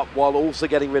gust it up while also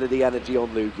getting rid of the energy on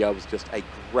Lugia was just a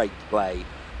great play.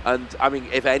 And, I mean,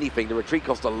 if anything, the retreat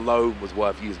cost alone was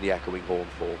worth using the Echoing Horn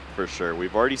for. For sure.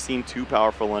 We've already seen 2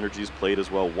 powerful energies played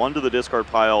as well. 1 to the discard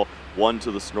pile, 1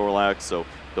 to the Snorlax. So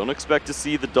don't expect to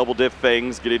see the double dip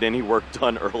Fangs getting any work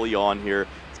done early on here.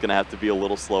 It's going to have to be a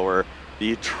little slower.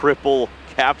 The triple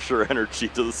capture energy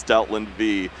to the Stoutland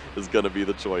V is going to be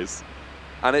the choice.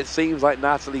 And it seems like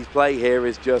Natalie's play here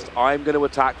is just, I'm going to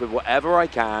attack with whatever I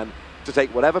can to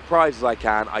take whatever prizes I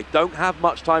can. I don't have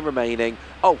much time remaining.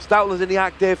 Oh, Stoutland's in the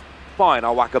active. Fine,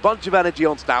 I'll whack a bunch of energy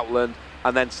on Stoutland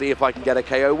and then see if I can get a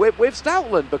KO with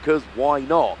Stoutland, because why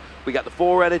not? We get the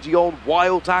 4 energy on.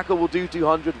 Wild Tackle will do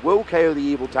 200, will KO the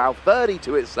Evil Tau, 30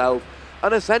 to itself.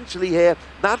 And essentially here,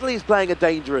 Natalie is playing a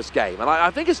dangerous game. And I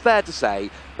think it's fair to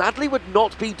say, Natalie would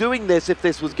not be doing this if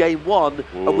this was game 1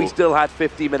 and we still had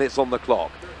 50 minutes on the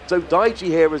clock. So Daichi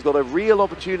here has got a real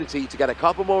opportunity to get a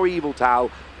couple more Evil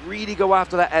Tau, really go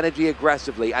after that energy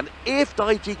aggressively. And if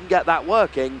Daichi can get that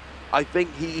working, I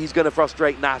think he's going to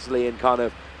frustrate Natalie and kind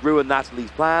of ruin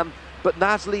Natalie's plan. But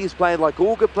Natalie is playing like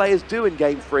all good players do in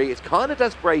game 3. It's kind of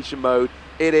desperation mode.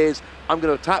 It is, I'm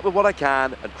going to attack with what I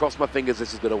can and cross my fingers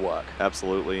this is going to work.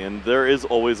 Absolutely, and there is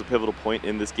always a pivotal point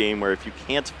in this game where if you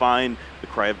can't find the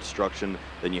Cry of Destruction,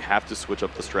 then you have to switch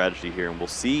up the strategy here, and we'll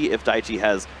see if Daichi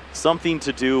has something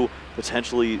to do,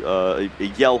 potentially a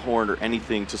Yell Horn or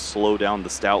anything to slow down the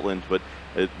Stoutland, but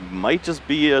it might just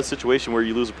be a situation where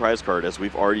you lose a prize card, as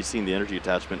we've already seen the energy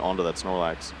attachment onto that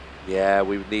Snorlax. Yeah,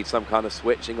 we would need some kind of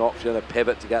switching option, a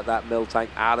pivot to get that Miltank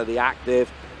out of the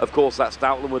active. Of course, that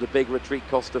Stoutland with a big retreat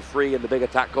cost of 3 and the big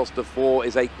attack cost of 4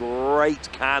 is a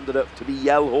great candidate to be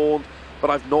Yellhorned,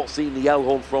 but I've not seen the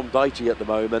Yellhorn from Daichi at the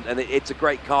moment, and it's a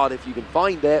great card if you can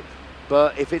find it,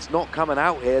 but if it's not coming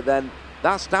out here, then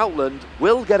that Stoutland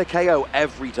will get a KO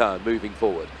every turn moving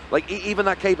forward. Like, even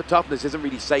that Cape of Toughness isn't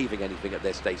really saving anything at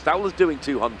this stage. Stoutland's doing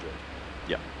 200.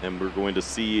 Yeah, and we're going to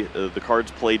see the cards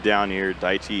played down here.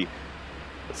 Daichi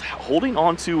is holding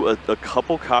on to a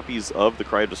couple copies of the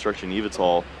Cry of Destruction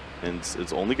Evital, and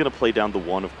it's only going to play down the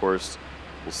one, of course.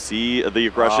 We'll see the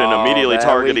aggression immediately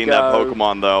targeting that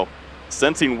Pokemon, though.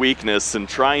 Sensing weakness and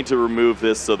trying to remove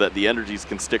this so that the energies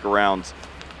can stick around.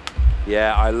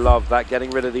 Yeah, I love that,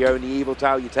 getting rid of the only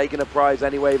Evital. You're taking a prize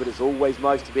anyway, but it's always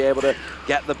nice to be able to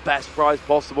get the best prize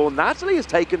possible. Natalie has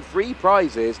taken 3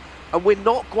 prizes, and we're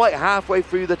not quite halfway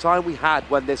through the time we had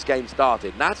when this game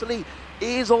started. Natalie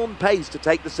is on pace to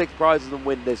take the 6 prizes and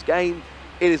win this game.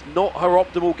 It is not her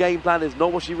optimal game plan. It's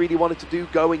not what she really wanted to do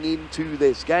going into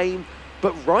this game.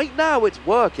 But right now it's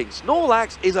working.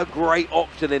 Snorlax is a great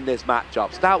option in this matchup.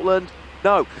 Stoutland,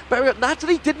 no. But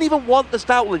Natalie didn't even want the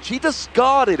Stoutland. She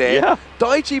discarded it. Yeah.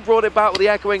 Daichi brought it back with the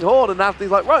Echoing Horn, and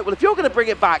Natalie's like, right, well, if you're going to bring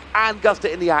it back and gust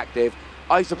it in the active,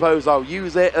 I suppose I'll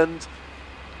use it. And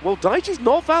well, Daichi's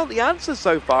not found the answers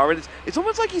so far, and it's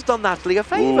almost like he's done Natalie a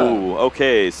favor. Ooh,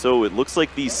 okay, so it looks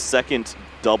like the second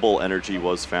double energy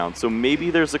was found. So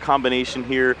maybe there's a combination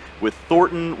here with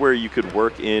Thornton where you could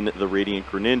work in the Radiant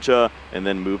Greninja and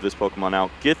then move this Pokemon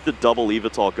out, get the double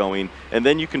Evital going, and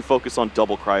then you can focus on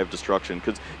double Cry of Destruction,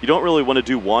 because you don't really want to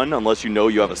do one unless you know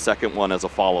you have a second one as a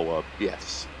follow-up.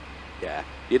 Yes. Yeah.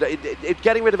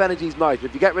 Getting rid of energy is nice, but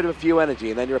if you get rid of a few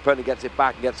energy and then your opponent gets it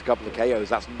back and gets a couple of KOs,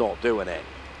 that's not doing it.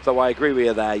 So I agree with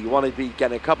you there. You want to be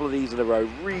getting a couple of these in a row,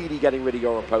 really getting rid of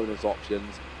your opponent's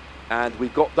options. And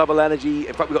we've got double energy.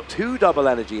 In fact, we've got 2 double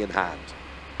energy in hand.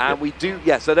 And we do,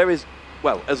 yeah, so there is,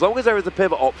 well, as long as there is a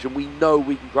pivot option, we know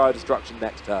we can Cry Destruction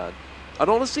next turn.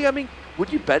 And honestly, I mean,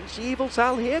 would you bench the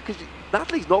Evital here? Because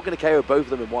Natalie's not going to KO both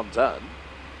of them in one turn.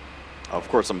 Of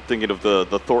course, I'm thinking of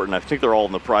the Thornton. I think they're all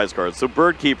in the prize cards. So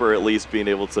Birdkeeper at least being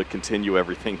able to continue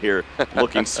everything here,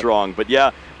 looking strong. But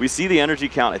yeah, we see the energy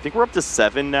count. I think we're up to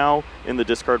 7 now in the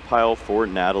discard pile for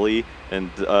Natalie. And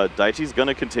Daichi's going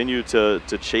to continue to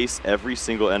chase every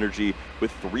single energy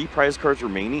with 3 prize cards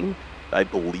remaining. I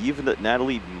believe that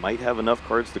Natalie might have enough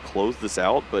cards to close this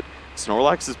out, but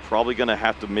Snorlax is probably going to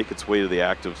have to make its way to the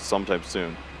active sometime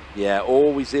soon. Yeah,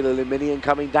 or we see the Luminion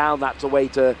coming down. That's a way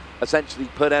to essentially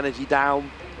put energy down,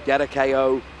 get a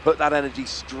KO, put that energy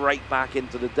straight back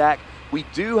into the deck. We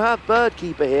do have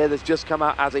Birdkeeper here that's just come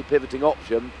out as a pivoting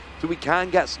option, so we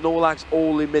can get Snorlax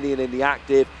or Luminion in the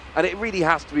active, and it really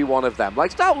has to be one of them.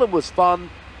 Like, Stoutland was fun.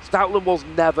 Stoutland was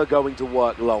never going to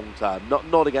work long term,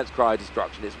 not against Cry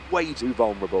Destruction. It's way too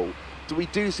vulnerable. So we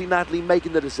do see Natalie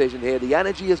making the decision here. The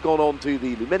energy has gone on to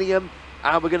the Luminium,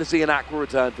 and we're going to see an Aqua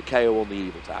return for KO on the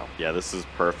Evital. Yeah, this is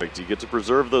perfect. You get to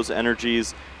preserve those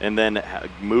energies and then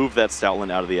move that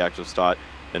Stoutland out of the active slot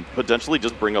and potentially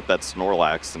just bring up that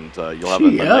Snorlax, and you'll have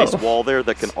a nice wall there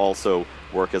that can also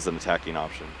work as an attacking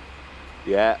option.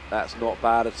 Yeah, that's not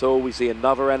bad at all. We see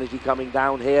another energy coming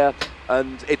down here,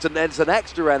 and it's an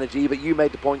extra energy, but you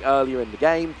made the point earlier in the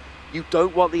game. You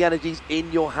don't want the energies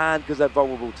in your hand because they're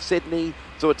vulnerable to Sydney,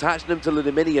 so attaching them to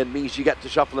the Luminion means you get to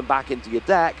shuffle them back into your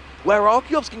deck, where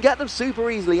Archeops can get them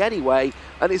super easily anyway,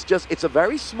 and it's a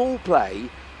very small play,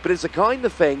 but it's the kind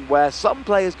of thing where some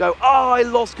players go, oh, I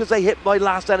lost because they hit my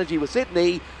last energy with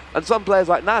Sydney, and some players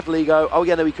like Natalie go, oh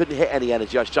yeah, no, we couldn't hit any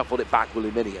energy, I shuffled it back with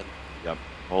Luminion. Yep.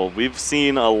 Well, we've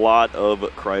seen a lot of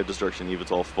Cry of Destruction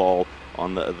Evital fall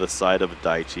on the side of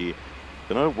Daichi.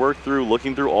 Gonna work through,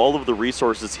 looking through all of the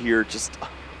resources here, just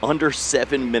under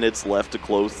 7 minutes left to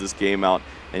close this game out,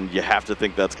 and you have to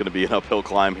think that's going to be an uphill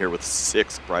climb here with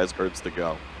 6 prize cards to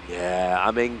go. Yeah,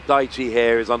 I mean, Daichi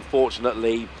here is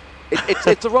unfortunately,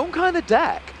 it's the wrong kind of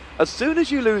deck. As soon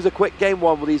as you lose a quick game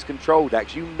 1 with these control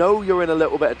decks, you know you're in a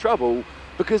little bit of trouble,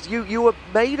 because you have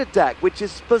made a deck which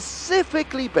is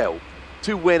specifically built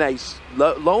to win a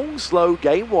long, slow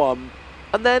game 1,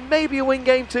 and then maybe you win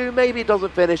game 2, maybe it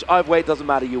doesn't finish, either way it doesn't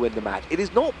matter, you win the match. It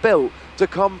is not built to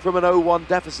come from an 0-1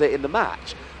 deficit in the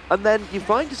match. And then you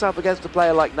find yourself against a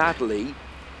player like Natalie,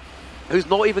 who's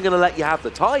not even going to let you have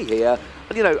the tie here.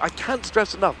 And, you know, I can't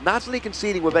stress enough, Natalie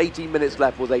conceding with 18 minutes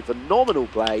left was a phenomenal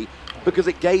play because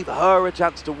it gave her a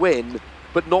chance to win,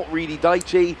 but not really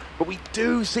Daichi. But we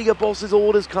do see a boss's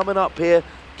orders coming up here,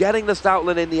 getting the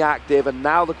Stoutland in the active, and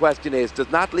now the question is, does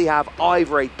Natalie have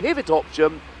either a pivot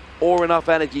option or enough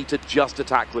energy to just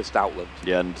attack with Stoutland?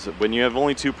 Yeah, and when you have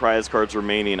only 2 prize cards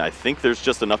remaining, I think there's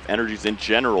just enough energies in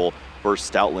general for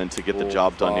Stoutland to get the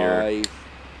job done here.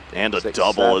 And a 6,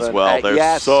 double 7, as well. 8. There's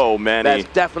yes, so many. There's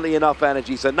definitely enough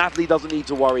energy, so Natalie doesn't need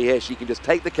to worry here. She can just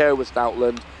take the KO with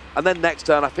Stoutland, and then next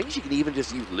turn, I think she can even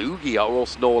just use Lugia or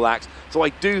Snorlax. So I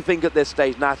do think at this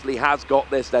stage, Natalie has got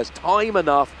this. There's time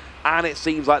enough, and it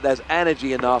seems like there's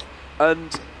energy enough.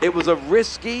 And it was a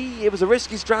risky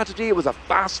strategy. It was a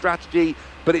fast strategy,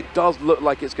 but it does look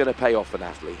like it's going to pay off for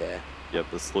Natalie here. Yep,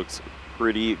 this looks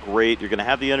pretty great. You're going to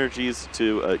have the energies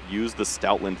to use the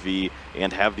Stoutland V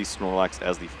and have the Snorlax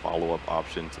as the follow-up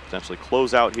option to potentially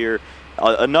close out here.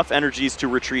 Enough energies to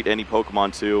retreat any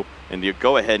Pokemon to, and you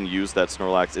go ahead and use that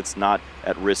Snorlax. It's not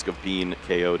at risk of being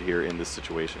KO'd here in this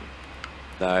situation.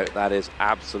 No, that is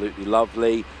absolutely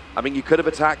lovely. I mean, you could have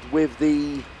attacked with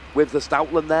the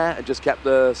Stoutland there and just kept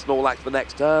the Snorlax for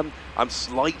next turn. I'm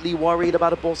slightly worried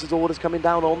about a boss's orders coming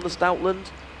down on the Stoutland,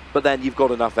 but then you've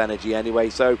got enough energy anyway,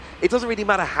 so it doesn't really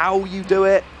matter how you do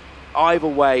it. Either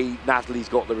way, Natalie's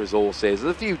got the resources.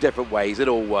 There's a few different ways. It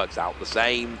all works out the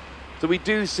same. So we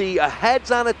do see a heads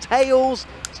and a tails.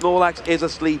 Snorlax is a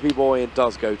sleepy boy and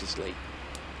does go to sleep.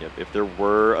 Yep, if there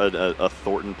were a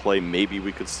Thornton play, maybe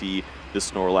we could see this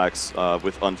Snorlax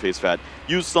with Unfazed Fat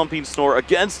use Slumping Snore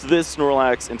against this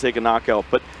Snorlax and take a knockout.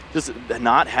 But just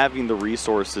not having the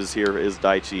resources here is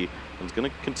Daichi. And is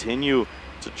going to continue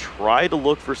to try to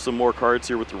look for some more cards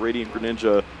here with the Radiant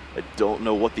Greninja. I don't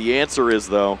know what the answer is,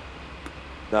 though.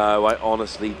 No, I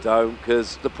honestly don't,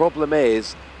 because the problem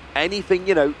is anything,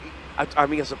 you know, I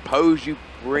mean, I suppose you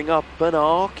bring up an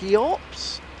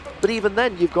Archeops, but even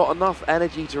then you've got enough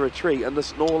energy to retreat and the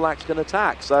Snorlax can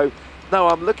attack. So, no,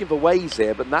 I'm looking for ways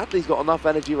here, but Natalie's got enough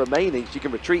energy remaining. She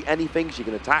can retreat anything, she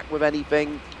can attack with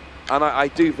anything. And I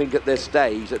do think at this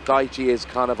stage that Daichi is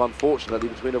kind of, unfortunately,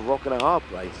 between a rock and a hard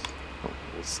place.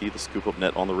 We'll see the scoop up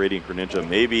net on the Radiant Greninja,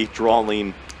 maybe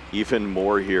drawing even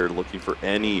more here, looking for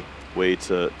any way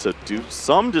to do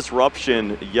some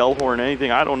disruption, yell horn, anything.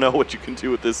 I don't know what you can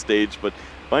do at this stage, but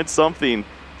find something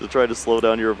to try to slow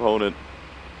down your opponent.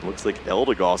 Looks like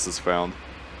Eldegoss is found.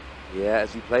 Yeah,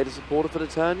 has he played a supporter for the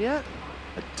turn yet?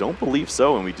 I don't believe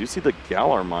so, and we do see the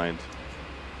Galar Mind.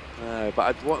 No,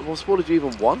 but what sport did you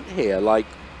even want here? Like,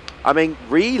 I mean,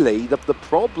 really, the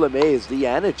problem is the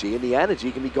energy, and the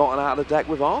energy can be gotten out of the deck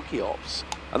with Archeops.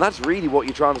 And that's really what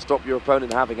you're trying to stop your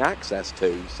opponent having access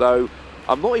to. So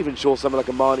I'm not even sure someone like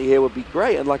a Marnie here would be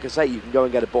great. And like I say, you can go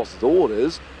and get a boss's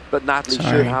orders, but Natalie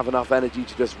should have enough energy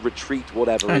to just retreat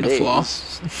whatever it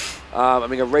is. I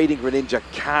mean, a Radiant Greninja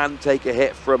can take a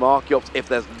hit from Archeops if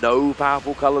there's no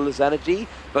powerful colorless energy,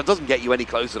 but it doesn't get you any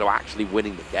closer to actually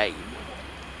winning the game.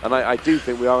 And I do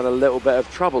think we are in a little bit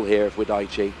of trouble here if we're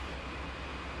Daichi.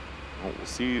 Well, we'll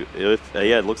see if,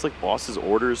 yeah, it looks like boss's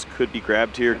orders could be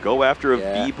grabbed here. Go after a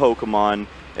V Pokemon,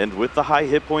 and with the high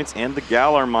hit points and the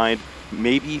Galar Mind,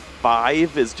 maybe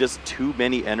 5 is just too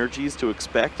many energies to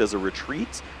expect as a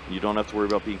retreat. You don't have to worry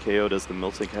about being KO'd as the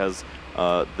Miltank has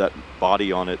that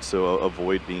body on it, so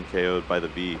avoid being KO'd by the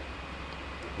V.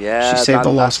 Yeah, she saved the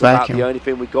lost vacuum. The only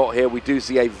thing we got here. We do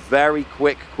see a very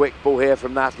quick pull here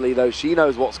from Natalie, though. She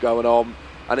knows what's going on,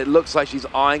 and it looks like she's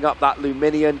eyeing up that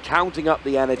Luminion, counting up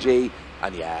the energy.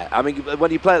 And yeah, I mean,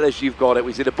 when you play this, you've got it.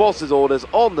 We see the boss's orders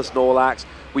on the Snorlax,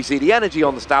 we see the energy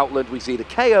on the Stoutland, we see the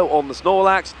KO on the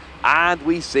Snorlax, and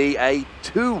we see a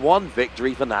 2-1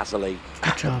 victory for Natalie.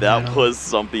 That was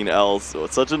something else. So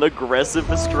it's such an aggressive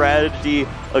strategy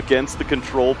against the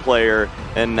control player,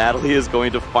 and Natalie is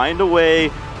going to find a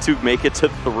way to make it to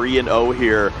 3-0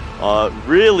 here,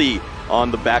 really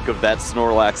on the back of that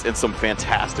Snorlax and some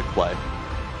fantastic play.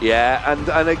 Yeah,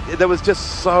 and there was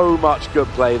just so much good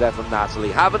play there from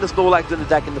Natalie. Having the Snorlax in the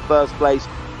deck in the first place,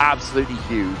 absolutely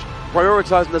huge.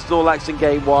 Prioritizing the Snorlax in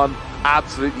game 1,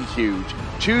 absolutely huge.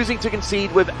 Choosing to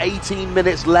concede with 18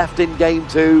 minutes left in game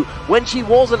 2, when she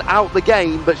wasn't out the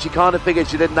game, but she kind of figured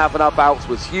she didn't have enough outs,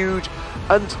 was huge.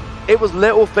 And it was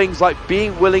little things like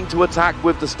being willing to attack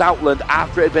with the Stoutland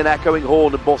after it had been echoing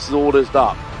horn and boss's orders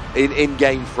up in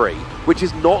game 3, which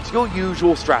is not your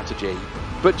usual strategy,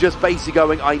 but just basically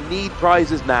going, I need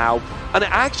prizes now. And it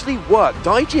actually worked.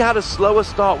 Daichi had a slower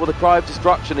start with a Cry of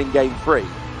Destruction in game 3.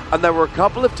 And there were a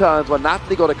couple of turns when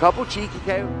Natalie got a couple cheeky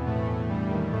KO.